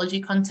morphology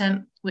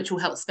content, which will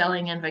help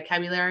spelling and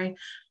vocabulary,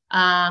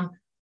 a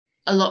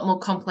lot more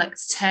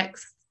complex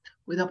text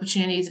with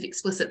opportunities of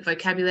explicit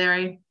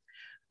vocabulary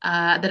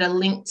that are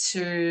linked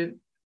to,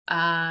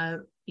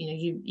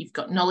 you've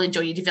got knowledge,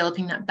 or you're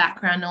developing that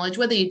background knowledge,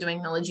 whether you're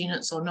doing knowledge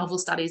units or novel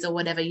studies or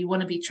whatever. You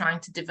want to be trying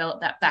to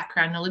develop that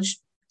background knowledge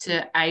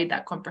to aid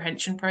that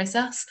comprehension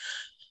process.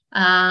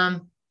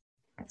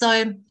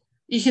 So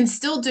you can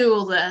still do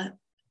all the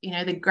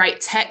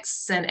great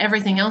texts and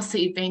everything else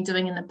that you've been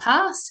doing in the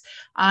past.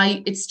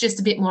 It's just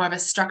a bit more of a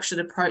structured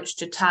approach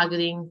to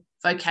targeting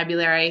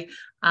vocabulary,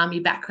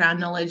 your background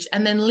knowledge,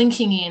 and then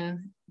linking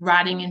in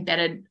writing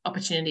embedded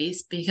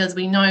opportunities, because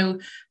we know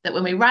that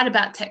when we write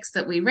about text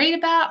that we read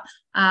about,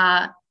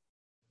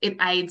 it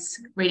aids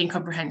reading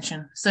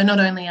comprehension. So not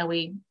only are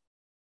we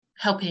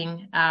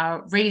helping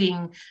our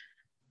reading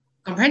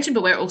comprehension,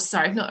 but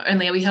not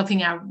only are we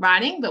helping our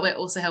writing, but we're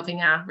also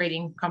helping our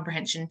reading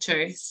comprehension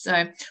too.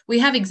 So we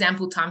have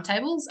example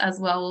timetables as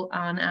well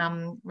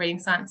on Reading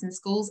Science in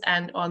Schools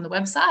and on the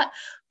website,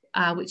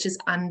 which is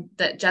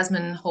that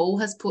Jasmine Hall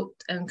has put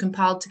and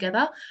compiled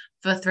together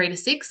for 3 to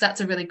 6. That's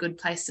a really good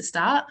place to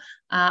start.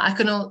 I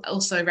can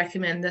also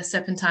recommend the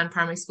Serpentine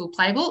Primary School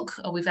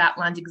Playbook. We've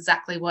outlined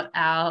exactly what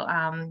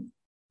our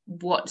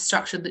what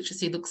structured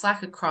literacy looks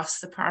like across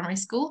the primary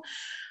school.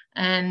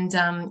 And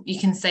you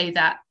can see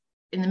that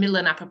in the middle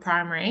and upper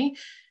primary,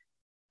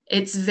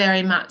 it's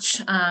very much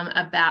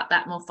about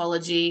that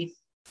morphology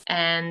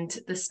and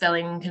the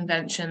spelling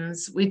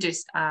conventions. We do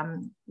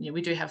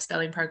have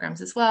spelling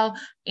programs as well,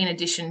 in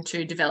addition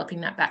to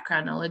developing that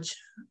background knowledge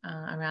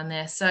around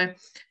there. So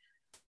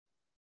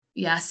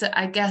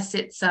I guess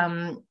it's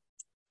a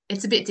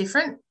bit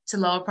different to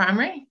lower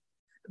primary,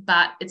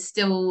 but it's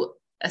still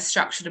a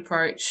structured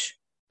approach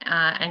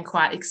and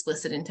quite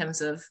explicit in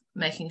terms of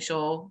making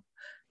sure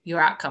your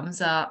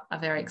outcomes are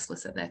very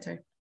explicit there too.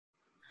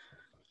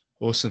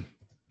 Awesome.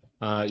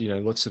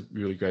 Lots of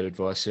really great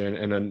advice there.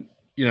 And then,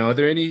 are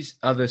there any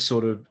other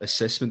sort of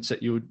assessments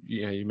that you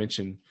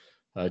mentioned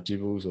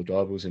Dibbles or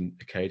Dibbles and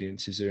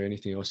Acadians? Is there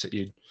anything else that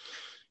you'd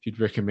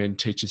recommend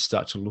teachers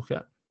start to look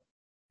at?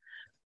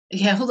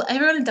 Yeah, well,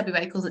 everyone in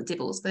WA calls it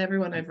Dibbles, but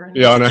everyone over in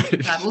I know.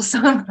 Dibbles.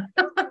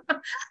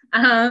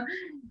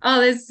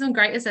 There's some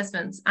great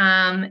assessments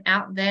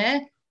out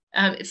there.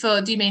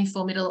 Do you mean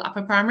for middle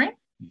upper primary?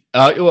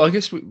 Well, I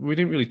guess we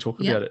didn't really talk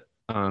about it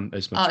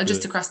as much. Oh,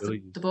 just across the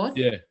board?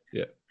 Yeah.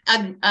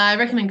 I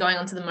recommend going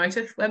onto the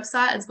Motive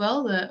website as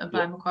well,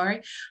 by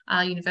Macquarie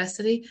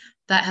University.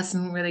 That has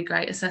some really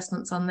great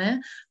assessments on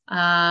there.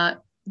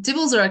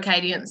 Dibbles or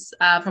Acadians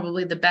are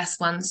probably the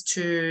best ones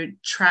to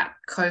track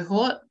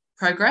cohort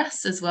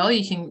progress as well.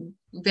 You can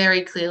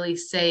very clearly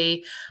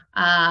see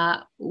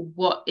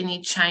what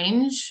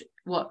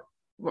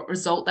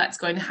result that's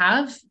going to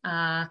have.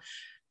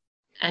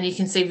 And you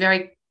can see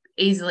very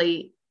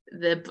easily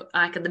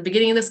at the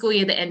beginning of the school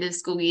year, the end of the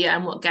school year,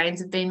 and what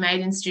gains have been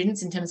made in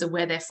students in terms of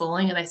where they're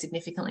falling. Are they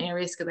significantly at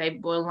risk? Are they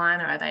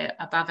borderline, or are they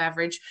above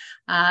average?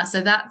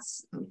 So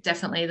that's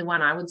definitely the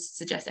one I would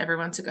suggest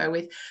everyone to go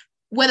with.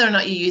 Whether or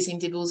not you're using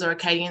Dibbles or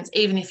Acadians,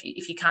 even if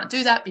you can't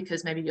do that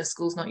because maybe your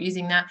school's not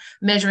using that,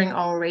 measuring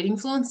oral reading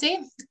fluency,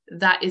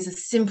 that is a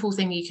simple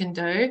thing you can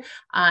do.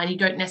 And you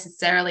don't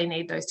necessarily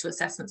need those 2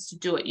 assessments to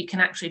do it. You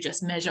can actually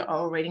just measure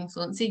oral reading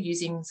fluency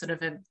using sort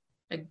of an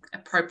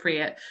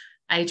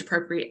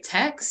age-appropriate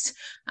text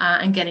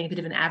and getting a bit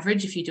of an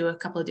average if you do a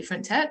couple of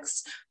different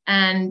texts,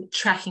 and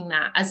tracking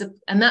that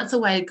and that's a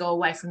way to go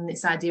away from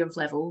this idea of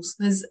levels.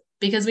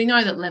 Because we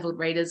know that leveled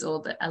readers,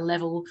 or that a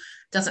level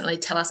doesn't really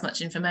tell us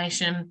much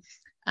information.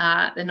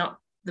 They're not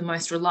the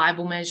most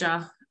reliable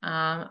measure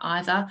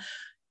either.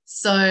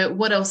 So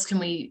what else can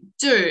we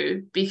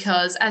do?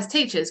 Because as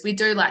teachers, we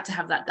do like to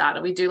have that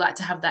data. We do like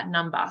to have that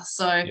number.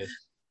 So yes.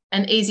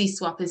 An easy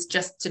swap is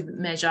just to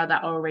measure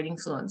that oral reading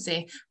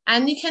fluency.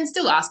 And you can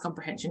still ask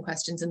comprehension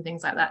questions and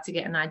things like that to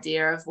get an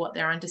idea of what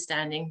they're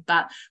understanding.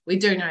 But we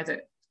do know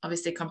that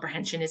obviously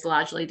comprehension is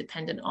largely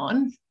dependent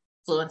on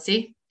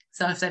fluency.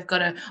 So if they've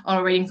got an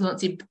oral reading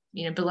fluency,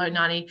 below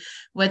 90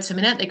 words per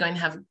minute, they're going to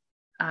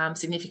have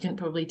significant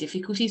probably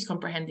difficulties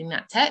comprehending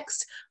that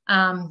text,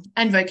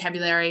 and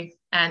vocabulary,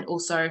 and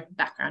also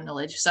background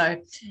knowledge. So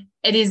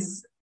it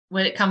is,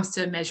 when it comes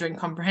to measuring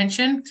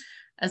comprehension,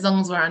 as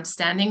long as we're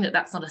understanding that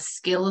that's not a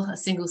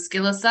single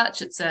skill as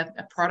such, it's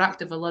a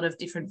product of a lot of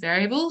different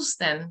variables,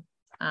 then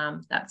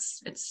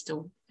it's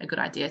still a good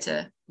idea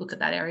to look at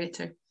that area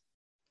too.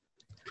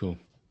 Cool.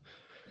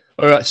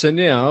 All right, so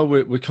now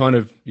we're kind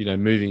of,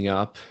 moving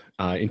up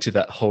into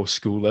that whole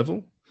school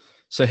level.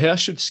 So how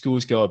should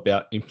schools go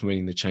about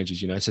implementing the changes?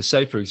 So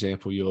say, for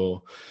example,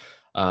 you're,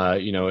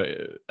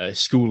 a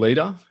school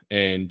leader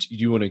and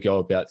you want to go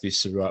about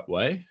this the right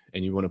way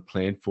and you want to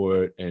plan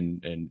for it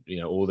and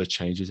all the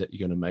changes that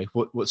you're going to make.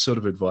 What sort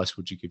of advice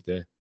would you give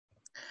there?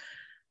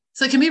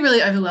 So it can be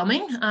really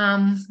overwhelming.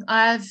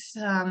 I've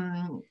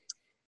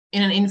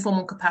in an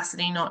informal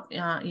capacity,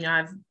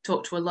 I've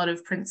talked to a lot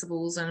of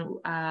principals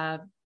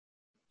and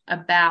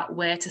about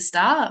where to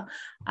start.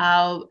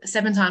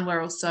 Serpentine,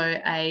 we're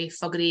also a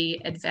Fogarty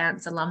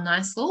Advanced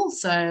alumni school,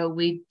 so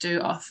we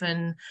do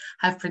often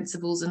have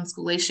principals and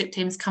school leadership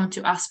teams come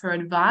to us for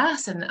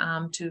advice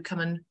and to come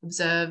and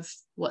observe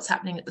what's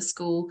happening at the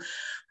school.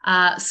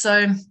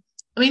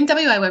 In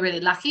WA, we're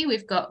really lucky.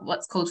 We've got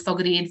what's called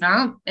Fogarty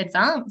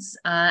Advance,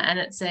 and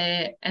it's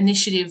an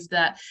initiative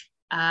that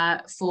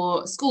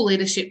for school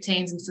leadership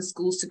teams and for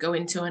schools to go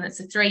into, and it's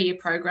a 3-year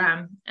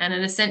program, and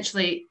it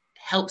essentially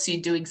helps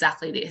you do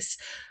exactly this: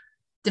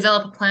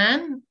 develop a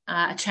plan,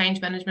 a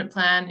change management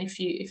plan, if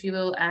you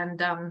will,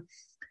 and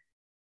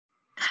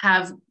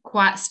have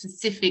quite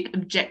specific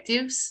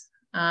objectives.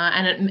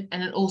 And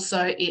it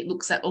also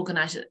looks at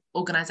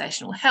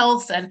organizational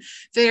health and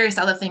various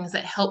other things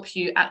that help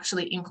you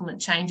actually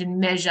implement change and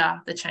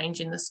measure the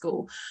change in the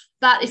school.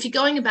 But if you're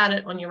going about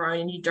it on your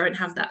own and you don't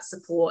have that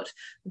support,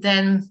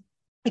 then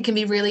it can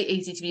be really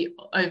easy to be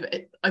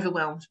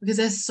overwhelmed, because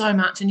there's so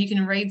much and you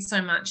can read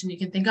so much and you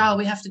can think, oh,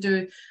 we have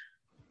to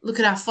look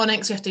at our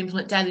phonics, we have to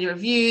implement daily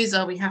reviews,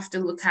 or we have to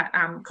look at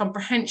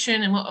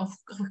comprehension and what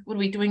are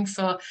we doing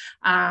for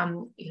our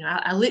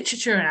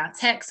literature and our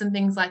text and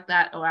things like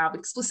that, or our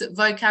explicit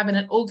vocab, and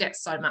it all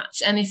gets so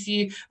much. And if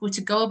you were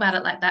to go about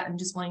it like that and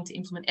just wanting to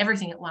implement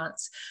everything at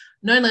once,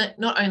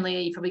 not only are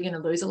you probably going to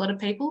lose a lot of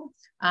people,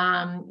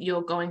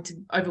 you're going to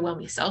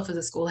overwhelm yourself as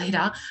a school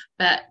leader,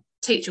 but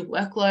teacher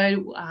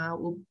workload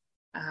will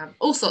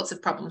all sorts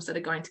of problems that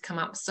are going to come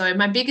up. So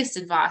my biggest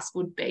advice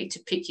would be to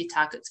pick your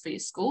targets for your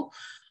school.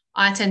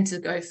 I tend to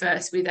go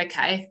first with,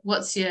 okay,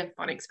 what's your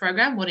phonics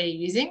program? What are you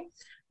using?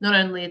 Not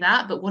only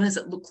that, but what does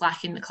it look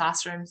like in the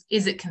classrooms?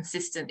 Is it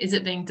consistent? Is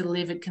it being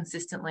delivered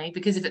consistently?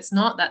 Because if it's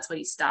not, that's where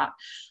you start.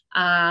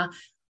 Then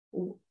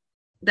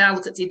I'll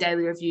look at your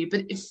daily review.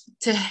 But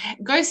to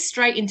go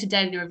straight into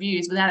daily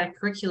reviews without a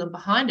curriculum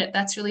behind it,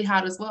 that's really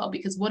hard as well,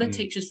 because what are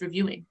teachers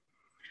reviewing?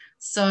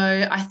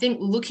 So I think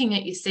looking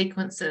at your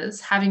sequences,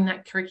 having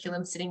that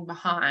curriculum sitting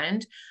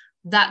behind,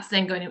 that's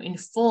then going to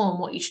inform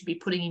what you should be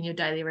putting in your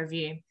daily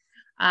review.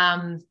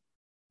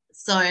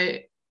 So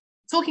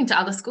talking to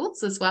other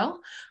schools as well,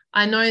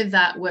 I know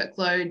that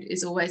workload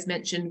is always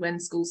mentioned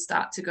when schools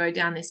start to go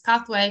down this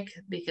pathway,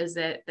 because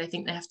they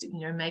think they have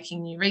to,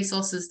 making new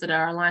resources that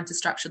are aligned to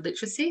structured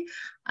literacy.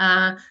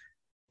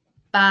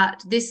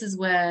 But this is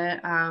where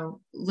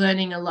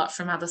learning a lot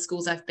from other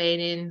schools I've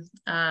been in,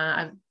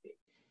 and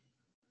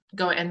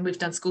we've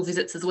done school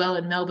visits as well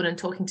in Melbourne and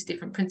talking to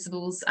different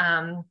principals,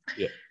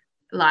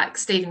 like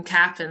Stephen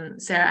Capp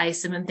and Sarah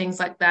Asim and things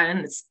like that.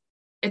 And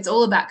it's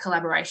all about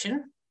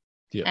collaboration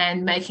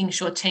and making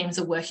sure teams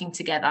are working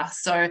together,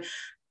 so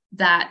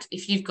that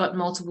if you've got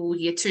multiple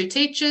year 2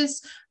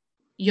 teachers,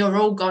 you're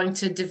all going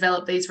to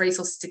develop these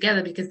resources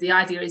together, because the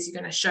idea is you're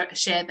going to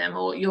share them,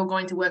 or you're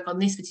going to work on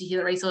this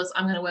particular resource,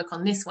 I'm going to work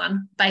on this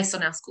one based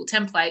on our school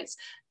templates,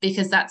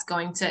 because that's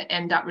going to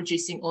end up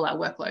reducing all our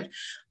workload.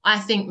 I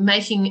think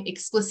making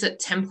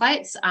explicit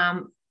templates,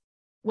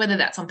 whether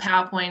that's on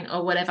PowerPoint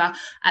or whatever,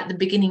 at the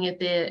beginning of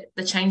the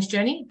change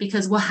journey,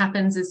 because what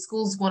happens is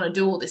schools want to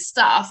do all this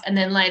stuff, and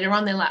then later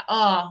on they're like,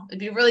 oh, it'd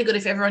be really good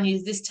if everyone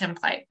used this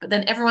template, but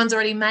then everyone's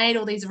already made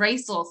all these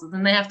resources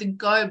and they have to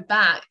go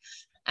back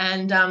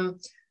and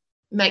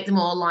make them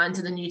all aligned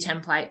to the new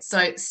template.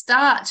 So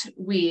start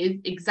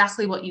with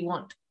exactly what you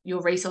want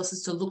your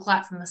resources to look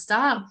like from the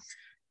start.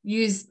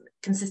 Use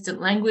consistent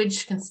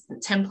language,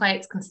 consistent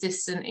templates,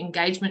 consistent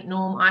engagement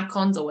norm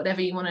icons, or whatever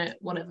you want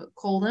to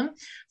call them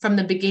from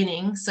the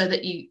beginning, so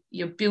that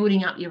you're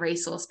building up your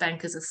resource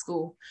bank as a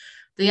school.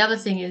 The other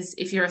thing is,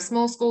 if you're a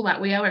small school like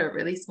we are, we're a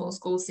really small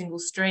school, single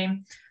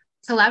stream,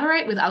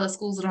 collaborate with other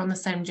schools that are on the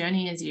same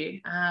journey as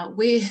you.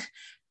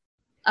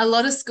 A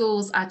lot of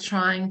schools are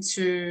trying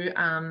to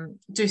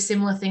do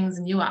similar things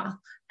than you are,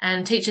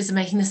 and teachers are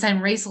making the same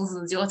resources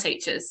as your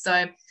teachers.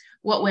 So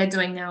what we're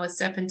doing now with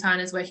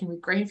Serpentine is working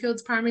with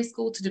Greenfields Primary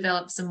School to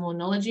develop some more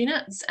knowledge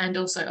units, and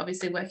also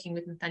obviously working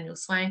with Nathaniel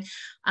Swain.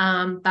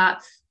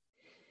 But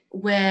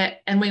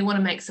we want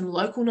to make some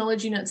local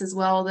knowledge units as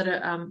well that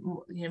are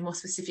more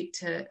specific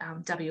to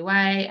WA,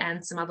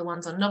 and some other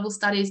ones on novel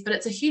studies. But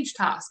it's a huge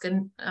task,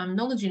 and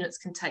knowledge units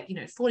can take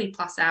 40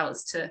 plus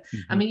hours to.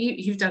 I mean,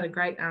 you've done a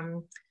great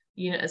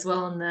unit as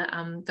well on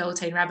the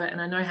Velveteen Rabbit,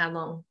 and I know how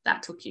long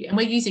that took you, and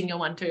we're using your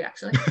one too,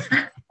 actually.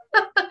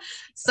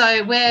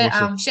 So we're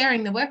Awesome.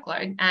 sharing the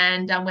workload,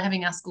 and we're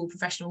having our school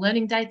professional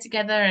learning day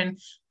together,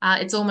 and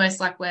it's almost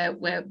like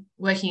we're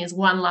working as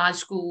one large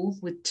school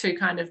with two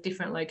kind of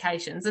different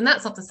locations. And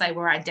that's not to say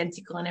we're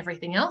identical in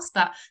everything else,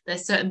 but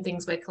there's certain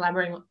things we're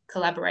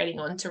collaborating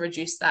on to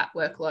reduce that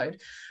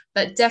workload.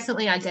 But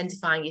definitely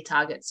identifying your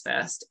targets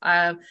first.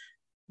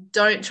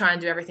 Don't try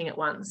and do everything at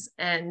once.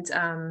 And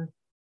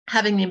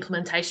having the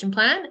implementation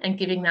plan and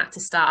giving that to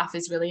staff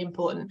is really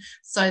important,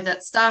 so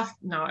that staff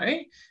know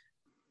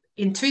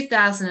in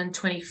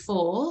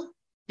 2024,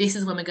 this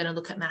is when we're going to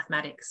look at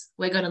mathematics.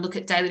 We're going to look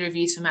at daily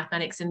reviews for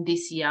mathematics in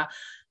this year.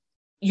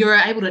 You're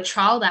able to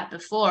trial that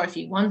before if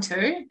you want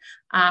to,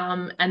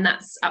 and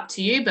that's up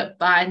to you. But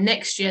by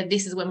next year,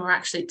 this is when we're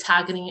actually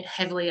targeting it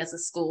heavily as a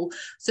school.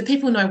 So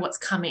people know what's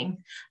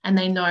coming and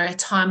they know a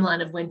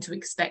timeline of when to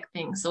expect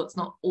things. So it's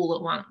not all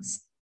at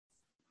once.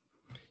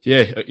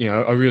 Yeah,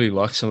 I really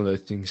like some of the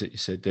things that you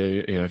said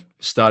there,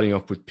 starting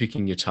off with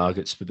picking your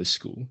targets for the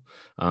school.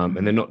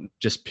 And then not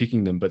just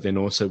picking them, but then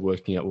also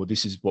working out, well,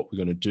 this is what we're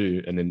going to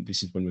do. And then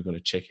this is when we're going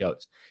to check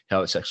out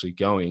how it's actually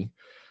going.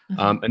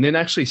 And then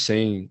actually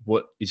seeing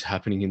what is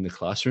happening in the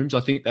classrooms.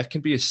 I think that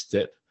can be a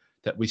step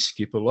that we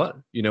skip a lot.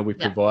 We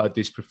provide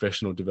this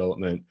professional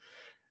development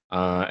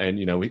and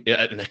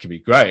that can be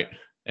great.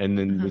 And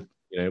then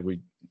we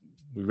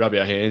rub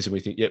our hands and we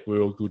think, yep,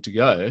 we're all good to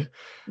go.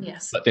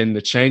 Yes. But then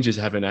the changes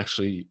haven't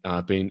actually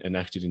been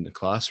enacted in the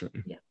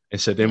classroom. Yeah. And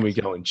so then we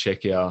go and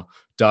check our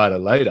data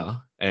later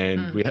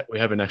and we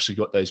haven't actually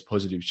got those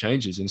positive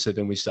changes. And so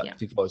then we start to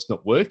think, oh, it's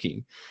not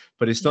working.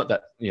 But it's not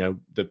that,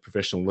 the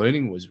professional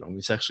learning was wrong.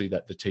 It's actually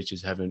that the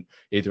teachers haven't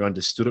either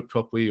understood it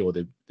properly or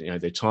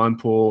they're time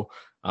poor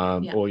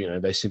or,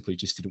 they simply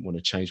just didn't want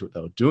to change what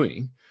they were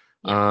doing.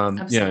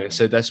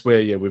 So that's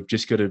where, we've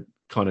just got to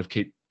kind of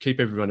keep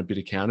everyone a bit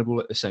accountable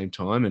at the same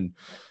time. And,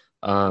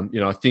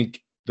 I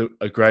think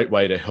a great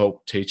way to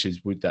help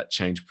teachers with that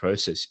change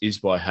process is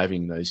by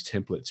having those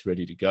templates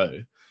ready to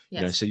go.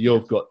 So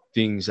you've got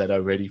things that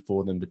are ready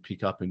for them to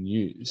pick up and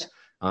use.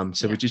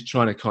 We're just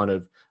trying to kind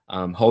of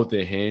hold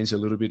their hands a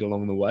little bit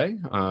along the way,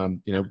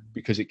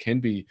 because it can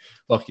be,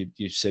 like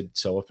you've said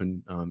so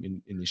often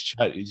in this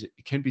chat,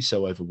 it can be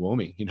so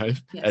overwhelming,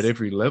 at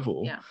every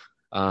level.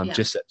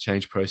 Just that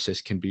change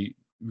process can be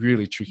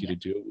really tricky to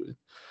deal with.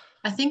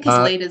 I think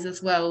as leaders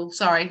as well,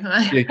 sorry,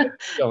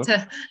 go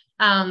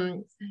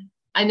on.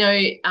 I know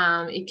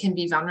it can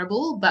be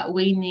vulnerable, but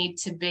we need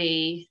to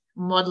be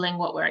modeling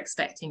what we're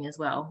expecting as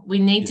well. We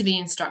need to be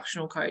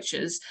instructional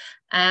coaches.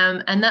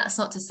 And that's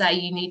not to say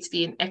you need to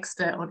be an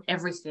expert on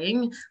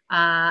everything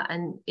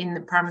and in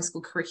the primary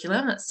school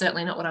curriculum. That's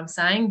certainly not what I'm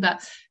saying.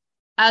 But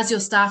as your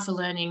staff are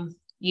learning,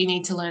 you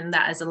need to learn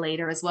that as a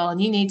leader as well.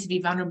 And you need to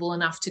be vulnerable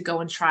enough to go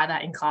and try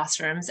that in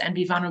classrooms and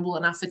be vulnerable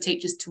enough for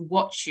teachers to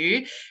watch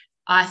you.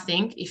 I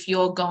think if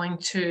you're going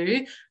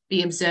to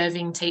be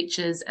observing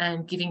teachers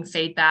and giving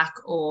feedback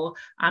or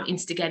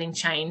instigating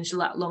change,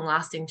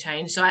 long-lasting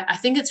change. So I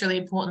think it's really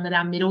important that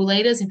our middle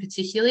leaders in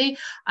particular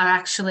are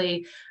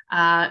actually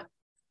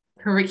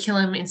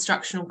curriculum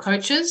instructional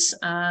coaches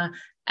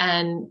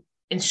and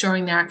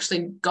ensuring they're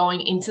actually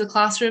going into the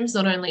classrooms,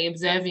 not only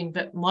observing,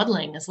 but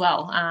modelling as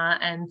well.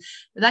 And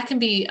that can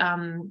be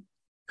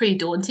pretty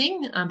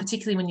daunting,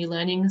 particularly when you're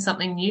learning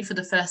something new for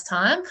the first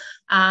time.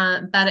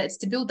 But it's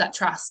to build that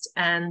trust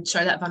and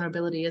show that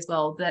vulnerability as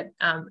well. That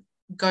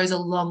goes a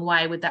long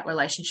way with that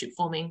relationship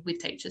forming with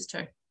teachers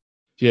too.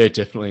 Yeah,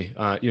 definitely.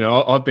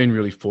 I've been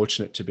really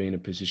fortunate to be in a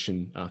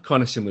position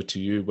kind of similar to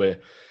you,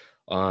 where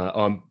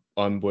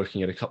I'm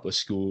working at a couple of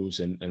schools,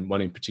 and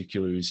one in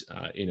particular is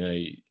in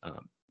a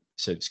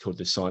so it's called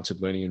the Science of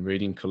Learning and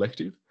Reading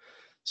Collective.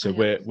 So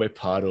we're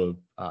part of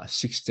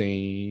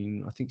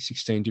 16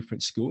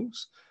 different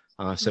schools.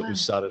 So it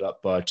was started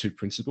up by two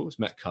principals,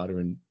 Matt Carter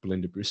and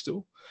Belinda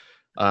Bristol.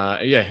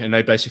 And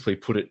they basically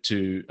put it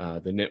to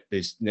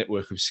this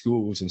network of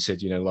schools and said,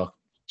 do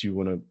you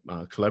want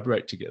to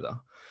collaborate together?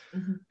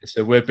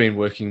 So we've been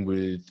working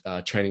with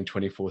Training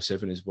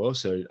 24/7 as well.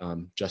 So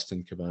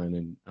Justin Caban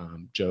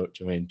and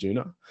Joanne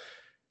Duna,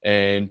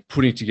 and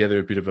putting together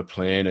a bit of a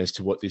plan as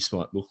to what this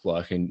might look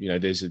like. And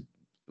there's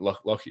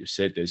like you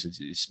said, there's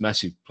this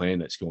massive plan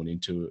that's gone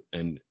into it,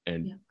 and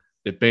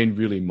they've been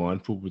really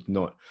mindful with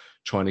not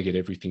trying to get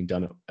everything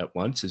done at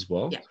once as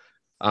well.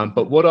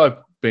 But what I've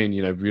been,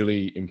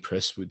 really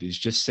impressed with is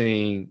just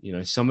seeing,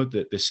 some of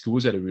the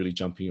schools that are really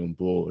jumping on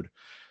board.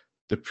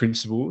 The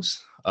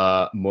principals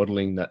are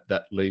modeling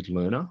that lead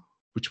learner,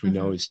 which we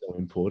know is so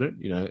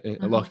important.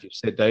 Like you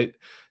said,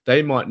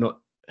 they might not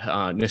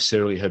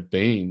necessarily have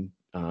been,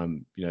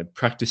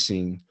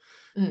 practicing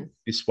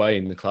this way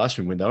in the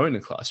classroom when they were in the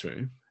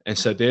classroom. And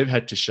so they've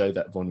had to show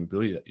that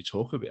vulnerability that you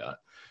talk about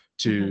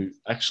to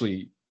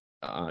actually,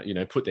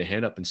 put their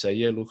hand up and say,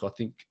 yeah, look, I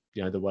think,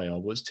 the way I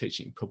was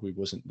teaching probably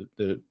wasn't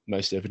the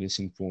most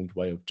evidence-informed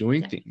way of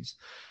doing things.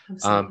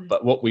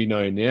 But what we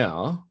know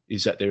now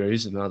is that there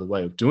is another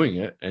way of doing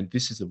it, and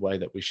this is the way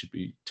that we should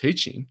be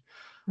teaching.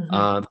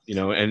 And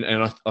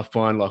I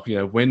find, like,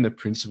 when the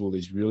principal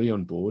is really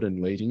on board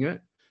and leading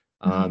it,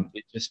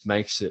 it just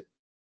makes it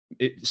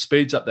it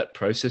speeds up that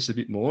process a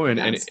bit more, and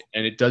Yes.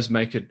 it does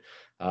make it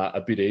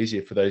a bit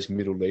easier for those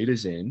middle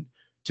leaders in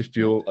to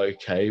feel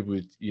okay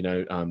with,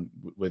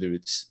 whether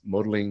it's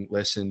modeling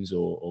lessons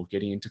or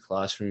getting into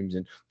classrooms,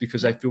 and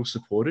because they feel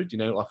supported,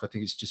 like I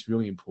think it's just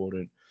really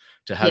important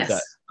to have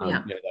that, Yes.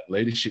 Yeah. that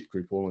leadership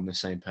group all on the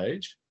same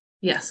page.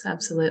 Yes,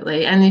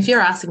 absolutely. And if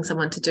you're asking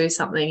someone to do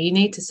something, you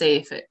need to see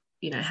if it,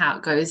 how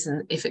it goes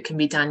and if it can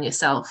be done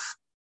yourself.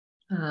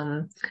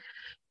 Even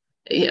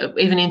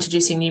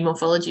introducing new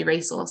morphology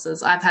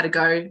resources. I've had a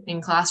go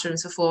in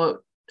classrooms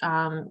before,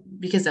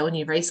 because there were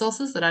new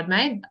resources that I'd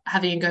made,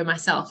 having a go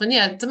myself.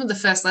 And some of the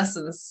first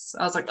lessons,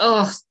 I was like,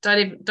 oh,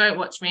 don't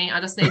watch me. I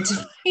just need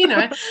to,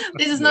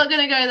 this is not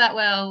going to go that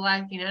well.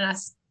 And I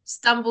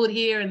stumbled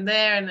here and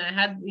there, and I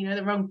had,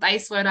 the wrong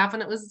base word up,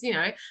 and it was,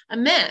 a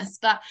mess.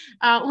 But,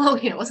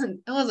 it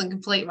wasn't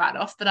complete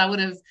write-off, but I would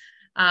have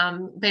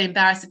been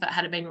embarrassed if it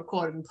had been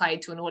recorded and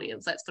played to an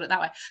audience, let's put it that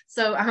way.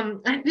 So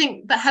I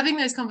think, but having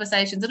those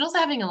conversations and also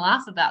having a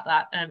laugh about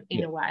that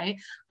in a way,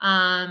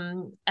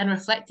 and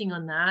reflecting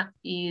on that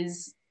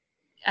is,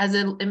 as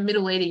a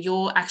middle leader,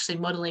 you're actually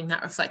modeling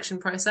that reflection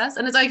process.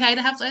 And it's okay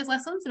to have those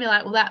lessons to be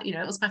like, well, that,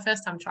 it was my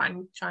first time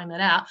trying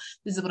that out.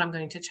 This is what I'm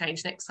going to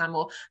change next time,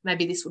 or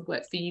maybe this would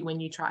work for you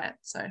when you try it.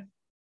 So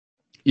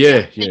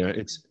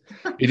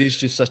it is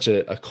just such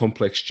a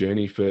complex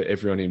journey for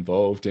everyone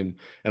involved, and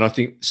I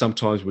think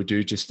sometimes we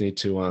do just need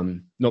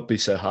to not be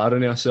so hard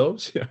on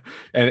ourselves,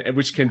 and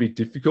which can be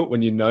difficult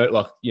when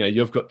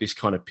you've got this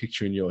kind of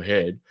picture in your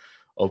head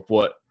of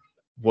what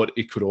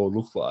it could all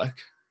look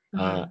like,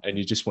 and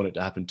you just want it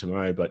to happen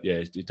tomorrow, but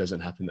it doesn't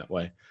happen that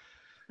way.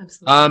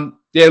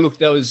 Absolutely. Look,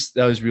 that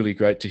was really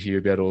great to hear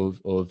about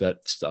all of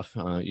that stuff,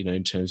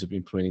 in terms of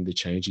implementing the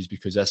changes,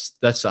 because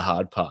that's the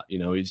hard part,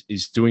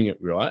 is doing it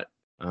right.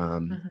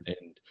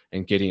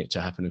 And getting it to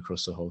happen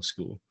across the whole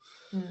school.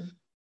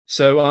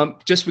 So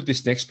just with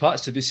this next part,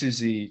 so this is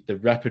the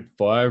rapid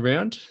fire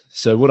round.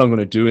 So what I'm going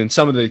to do, and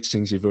some of these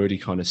things you've already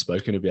kind of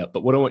spoken about,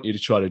 but what I want you to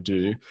try to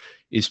do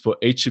is, for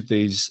each of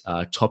these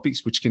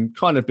topics, which can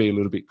kind of be a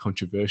little bit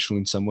controversial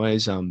in some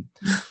ways, I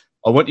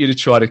want you to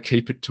try to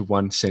keep it to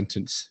one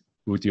sentence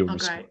with your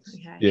response.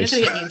 Great. Okay. Yes.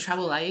 You're going to get me in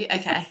trouble, are you?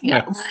 Okay.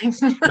 Yeah. No,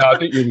 I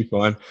think you'll be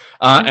fine.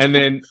 And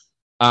then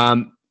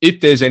if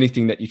there's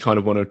anything that you kind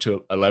of wanted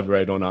to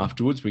elaborate on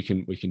afterwards, we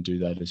can do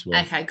that as well.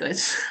 Okay, good.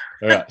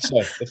 All right.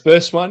 So the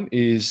first one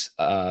is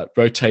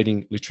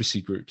rotating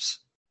literacy groups.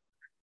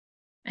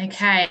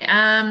 Okay.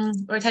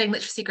 Rotating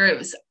literacy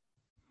groups,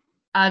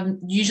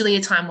 usually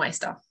a time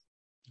waster.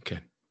 Okay.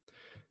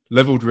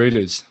 Leveled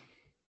readers.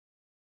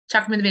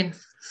 Chuck them in the bin.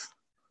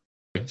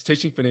 It's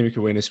teaching phonemic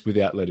awareness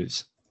without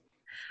letters.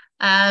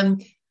 I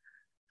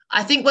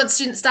think once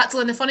students start to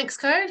learn the phonics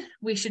code,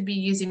 we should be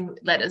using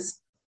letters.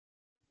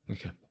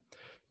 Okay.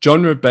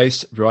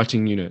 Genre-based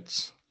writing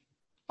units.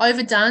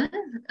 Overdone,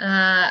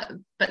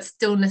 but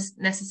still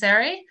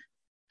necessary.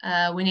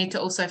 We need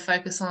to also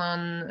focus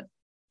on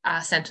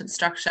sentence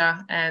structure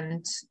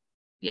and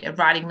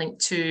writing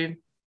linked to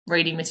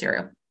reading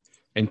material.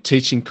 And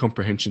teaching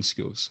comprehension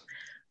skills.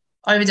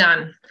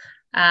 Overdone.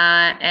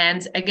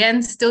 And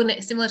again, still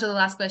similar to the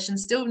last question,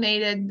 still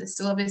needed. There's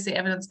still obviously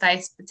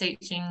evidence-based for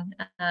teaching,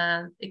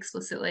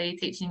 explicitly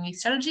teaching new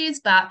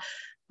strategies, but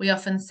we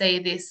often see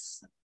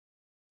this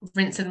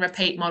rinse and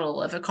repeat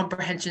model of a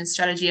comprehension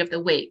strategy of the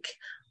week.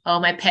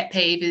 My pet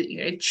peeve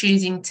is,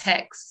 choosing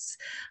texts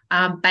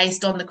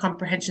based on the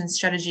comprehension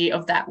strategy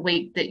of that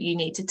week that you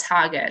need to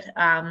target,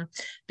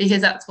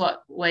 because that's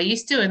what we're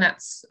used to, and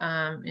that's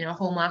a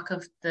hallmark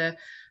of the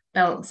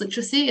balanced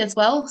literacy as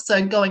well.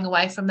 So going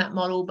away from that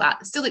model,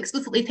 but still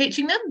explicitly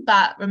teaching them,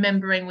 but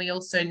remembering we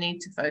also need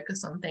to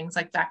focus on things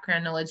like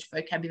background knowledge,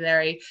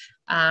 vocabulary,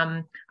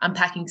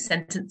 unpacking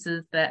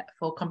sentences that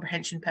for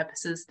comprehension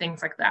purposes,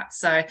 things like that.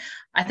 So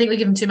I think we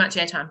give them too much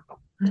airtime.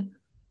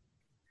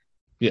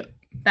 Yeah.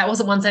 That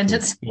wasn't one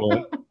sentence.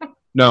 Well,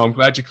 no, I'm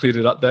glad you cleared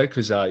it up though,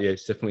 because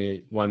it's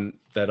definitely one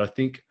that I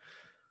think,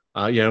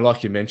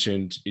 like you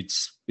mentioned,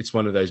 it's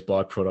one of those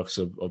byproducts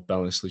of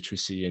balanced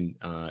literacy, and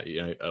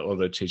a lot of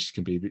the teachers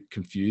can be a bit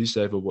confused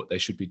over what they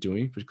should be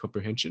doing for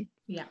comprehension.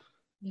 Yeah.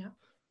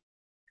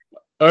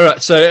 All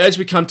right, so as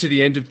we come to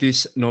the end of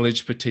this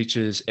Knowledge for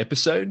Teachers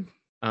episode,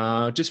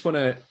 just want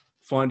to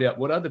find out,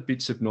 what other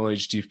bits of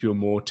knowledge do you feel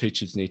more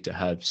teachers need to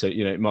have? So,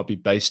 it might be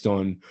based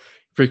on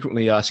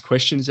frequently asked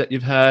questions that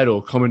you've had,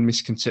 or common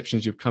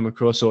misconceptions you've come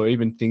across, or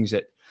even things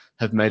that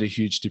have made a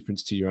huge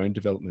difference to your own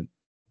development.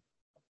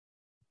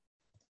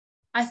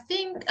 I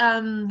think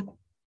a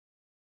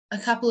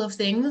couple of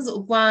things.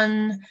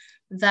 One,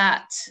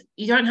 that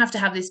you don't have to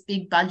have this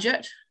big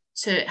budget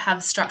to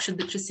have structured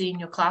literacy in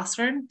your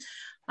classroom.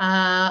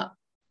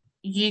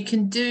 You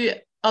can do,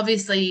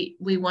 obviously,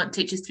 we want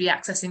teachers to be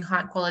accessing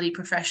high quality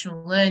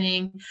professional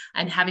learning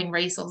and having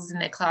resources in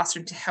their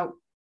classroom to help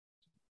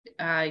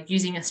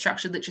using a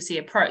structured literacy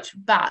approach,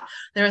 but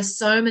there are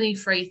so many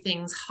free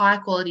things, high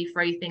quality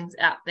free things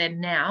out there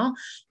now,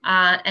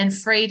 and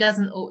free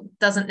doesn't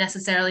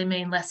necessarily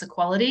mean lesser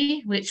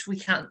quality, which we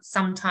can't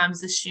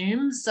sometimes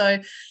assume. So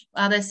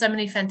there's so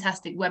many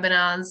fantastic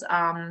webinars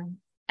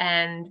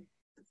and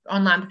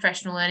online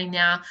professional learning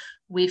now.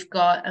 We've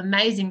got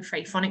amazing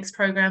free phonics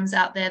programs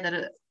out there that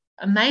are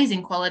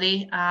amazing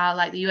quality,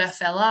 like the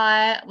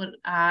UFLI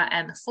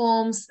and the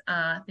forms,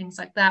 things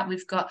like that.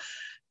 We've got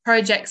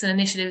projects and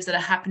initiatives that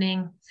are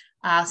happening.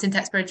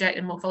 Syntax project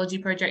and morphology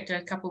project are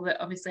a couple that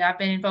obviously I've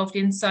been involved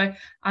in. So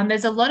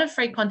there's a lot of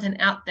free content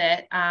out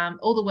there.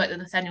 All the work that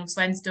Nathaniel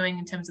Swain's doing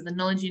in terms of the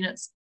knowledge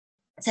units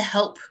to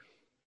help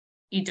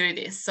you do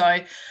this. So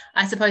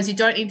I suppose you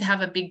don't need to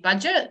have a big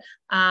budget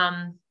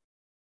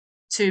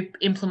to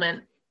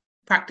implement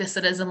practice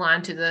that is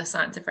aligned to the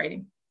science of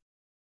reading.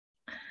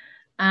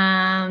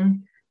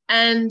 And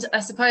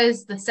I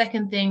suppose the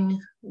second thing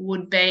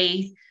would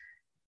be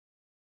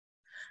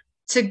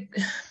to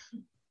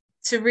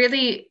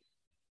really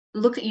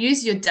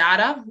use your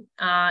data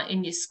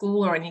in your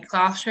school or in your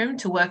classroom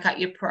to work out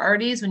your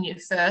priorities when you're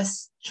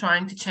first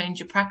trying to change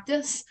your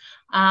practice,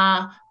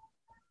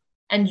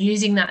 and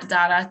using that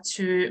data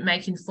to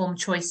make informed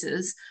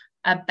choices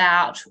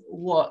about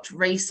what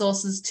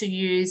resources to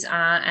use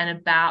and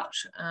about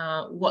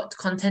what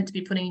content to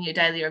be putting in your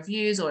daily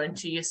reviews or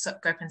into your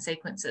scope and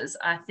sequences.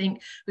 I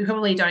think we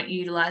probably don't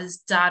utilize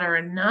data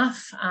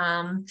enough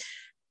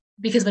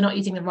because we're not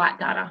using the right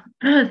data.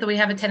 So we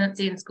have a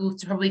tendency in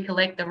schools to probably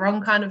collect the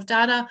wrong kind of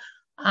data,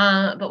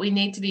 but we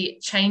need to be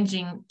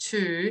changing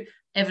to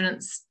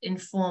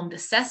evidence-informed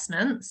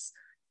assessments,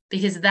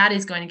 because that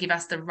is going to give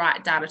us the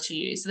right data to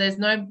use. So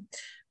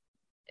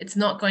it's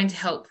not going to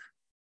help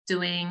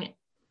doing,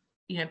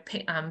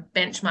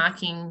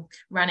 benchmarking,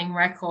 running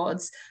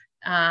records.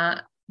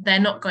 They're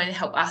not going to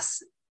help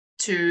us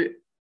to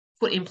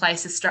put in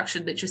place a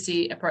structured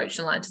literacy approach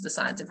aligned to the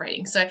science of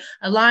reading. So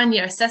align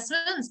your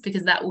assessments,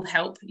 because that will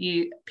help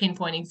you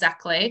pinpoint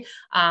exactly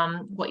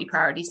what your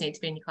priorities need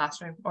to be in your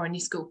classroom or in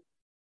your school.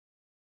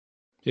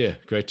 Yeah,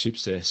 great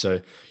tips there. So,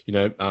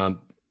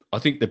 I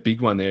think the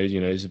big one there,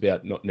 is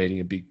about not needing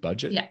a big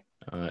budget. Yeah.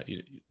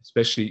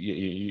 Especially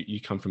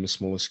you come from a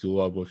smaller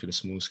school. I work at a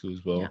small school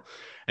as well. Yeah.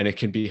 And it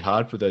can be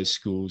hard for those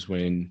schools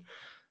when,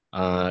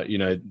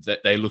 that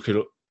they look at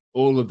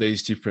all of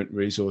these different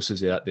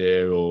resources out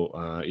there, or,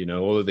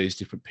 all of these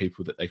different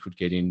people that they could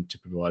get in to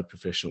provide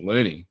professional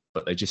learning,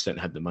 but they just don't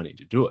have the money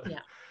to do it. Yeah.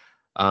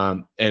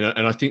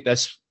 And I think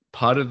that's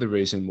part of the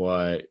reason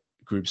why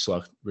groups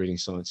like Reading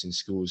Science in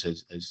Schools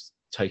has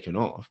taken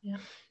off. Yeah.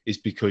 Is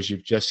because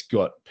you've just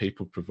got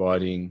people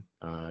providing,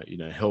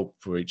 help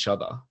for each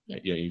other. Yeah.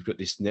 You've got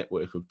this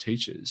network of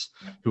teachers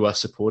who are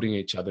supporting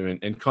each other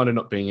and kind of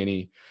not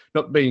being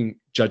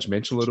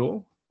judgmental at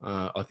all.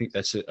 I think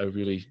that's a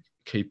really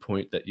key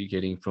point that you're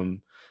getting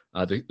from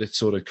the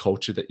sort of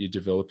culture that you're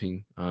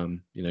developing,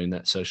 in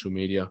that social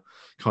media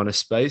kind of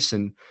space.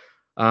 And,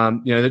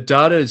 the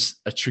data is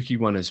a tricky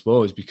one as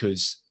well, is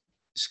because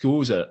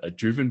schools are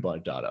driven by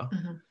data.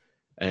 Mm-hmm.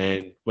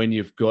 And when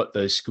you've got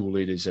those school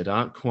leaders that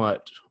aren't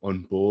quite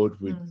on board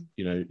with,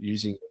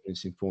 using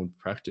evidence-informed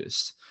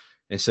practice,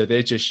 and so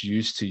they're just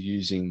used to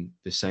using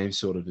the same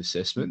sort of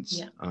assessments.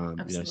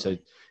 Yeah, so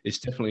it's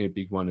definitely a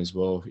big one as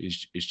well.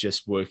 Is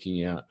just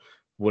working out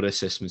what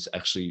assessments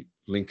actually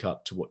link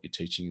up to what you're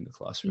teaching in the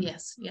classroom.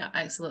 Yes, yeah,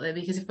 absolutely.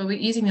 Because if we're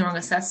using the wrong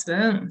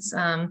assessments,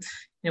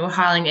 we're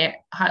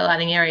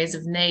highlighting areas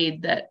of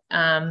need that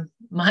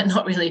might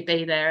not really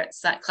be there.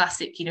 It's that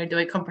classic, do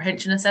a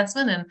comprehension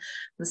assessment, and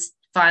this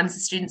finds the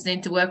students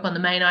need to work on the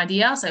main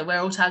idea. So we're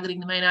all targeting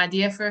the main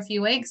idea for a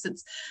few weeks.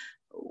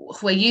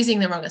 We're using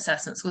the wrong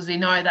assessments because we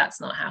know that's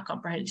not how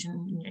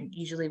comprehension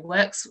usually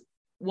works.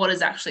 What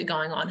is actually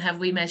going on? Have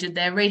we measured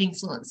their reading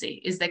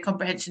fluency? Is their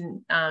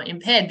comprehension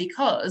impaired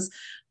because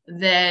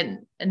they're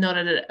not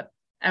at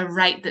a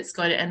rate that's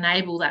going to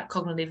enable that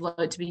cognitive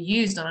load to be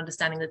used on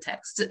understanding the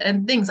text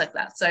and things like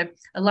that? So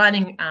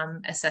aligning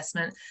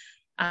assessment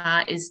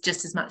is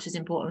just as much as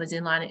important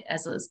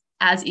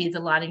as is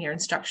aligning your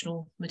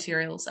instructional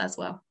materials as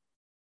well.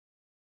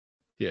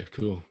 Yeah,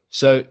 cool.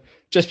 So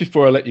just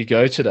before I let you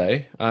go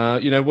today,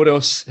 what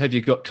else have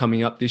you got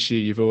coming up this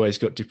year? You've always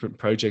got different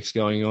projects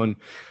going on.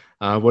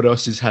 What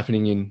else is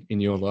happening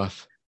in your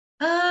life?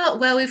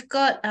 Well, we've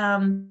got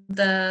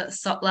the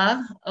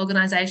SOTLA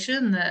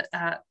organisation,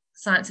 the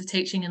Science of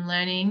Teaching and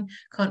Learning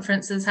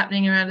conferences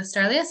happening around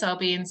Australia. So I'll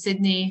be in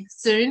Sydney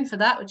soon for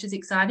that, which is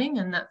exciting.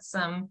 And that's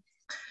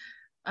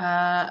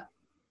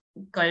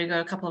going to go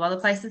a couple of other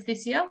places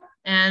this year.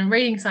 And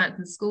Reading Science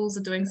in Schools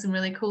are doing some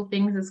really cool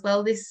things as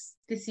well this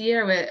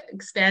year. We're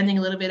expanding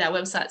a little bit. Our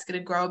website's going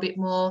to grow a bit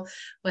more.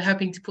 We're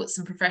hoping to put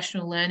some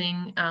professional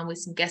learning with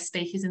some guest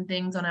speakers and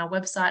things on our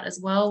website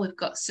as well. We've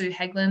got Sue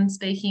Hegland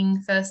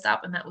speaking first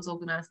up, and that was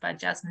organised by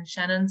Jasmine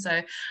Shannon,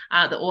 so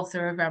the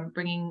author of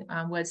Bringing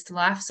Words to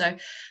Life. So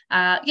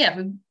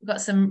we've got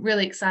some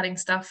really exciting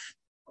stuff,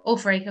 all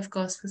free, of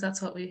course, because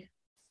that's what we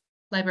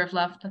labour of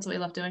love. That's what we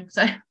love doing.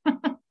 So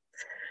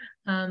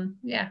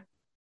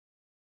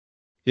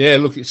Yeah,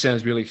 look, it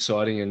sounds really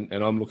exciting,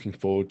 and I'm looking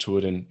forward to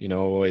it, and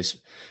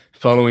always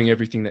following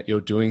everything that you're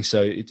doing.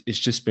 So it's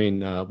just been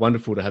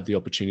wonderful to have the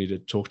opportunity to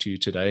talk to you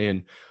today,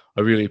 and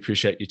I really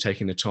appreciate you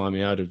taking the time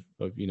out of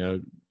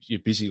your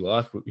busy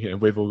life.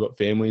 We've all got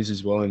families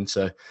as well, and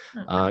so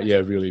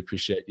really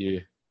appreciate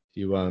you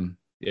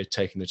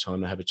taking the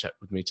time to have a chat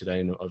with me today,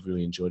 and I've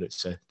really enjoyed it.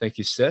 So thank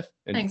you, Steph,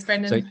 and thanks,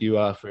 Brendan. thank you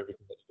for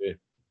everything that you do.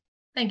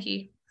 Thank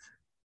you.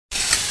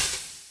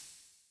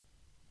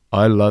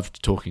 I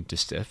loved talking to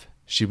Steph.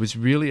 She was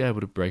really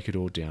able to break it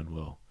all down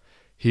well.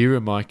 Here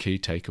are my key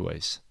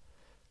takeaways.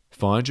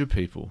 Find your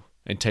people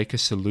and take a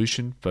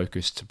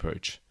solution-focused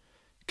approach.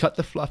 Cut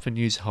the fluff and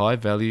use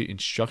high-value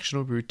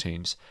instructional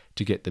routines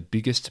to get the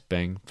biggest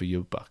bang for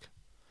your buck.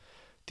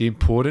 The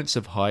importance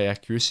of high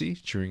accuracy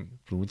during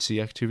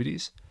fluency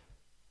activities.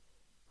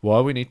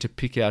 Why we need to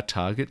pick our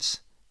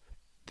targets,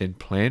 then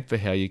plan for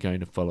how you're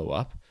going to follow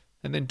up,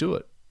 and then do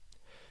it.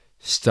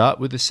 Start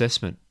with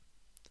assessment.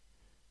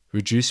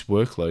 Reduce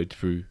workload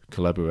through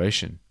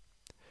collaboration.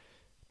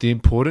 The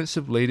importance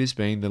of leaders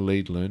being the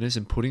lead learners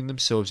and putting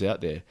themselves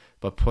out there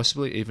by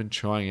possibly even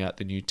trying out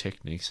the new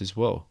techniques as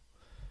well.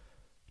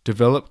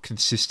 Develop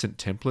consistent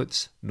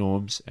templates,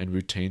 norms, and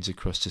routines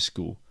across the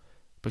school,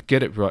 but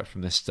get it right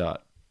from the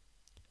start.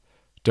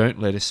 Don't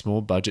let a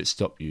small budget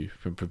stop you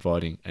from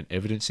providing an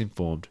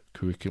evidence-informed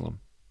curriculum.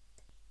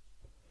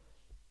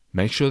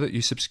 Make sure that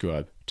you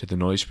subscribe to the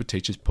Knowledge for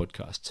Teachers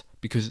podcast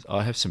because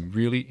I have some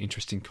really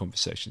interesting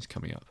conversations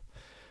coming up.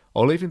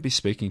 I'll even be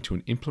speaking to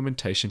an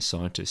implementation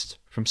scientist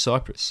from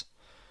Cyprus.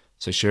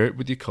 So share it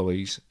with your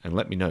colleagues and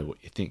let me know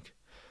what you think.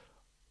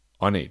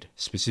 I need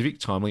specific,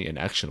 timely, and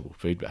actionable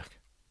feedback.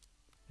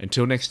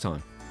 Until next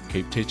time,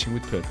 keep teaching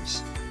with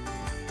purpose.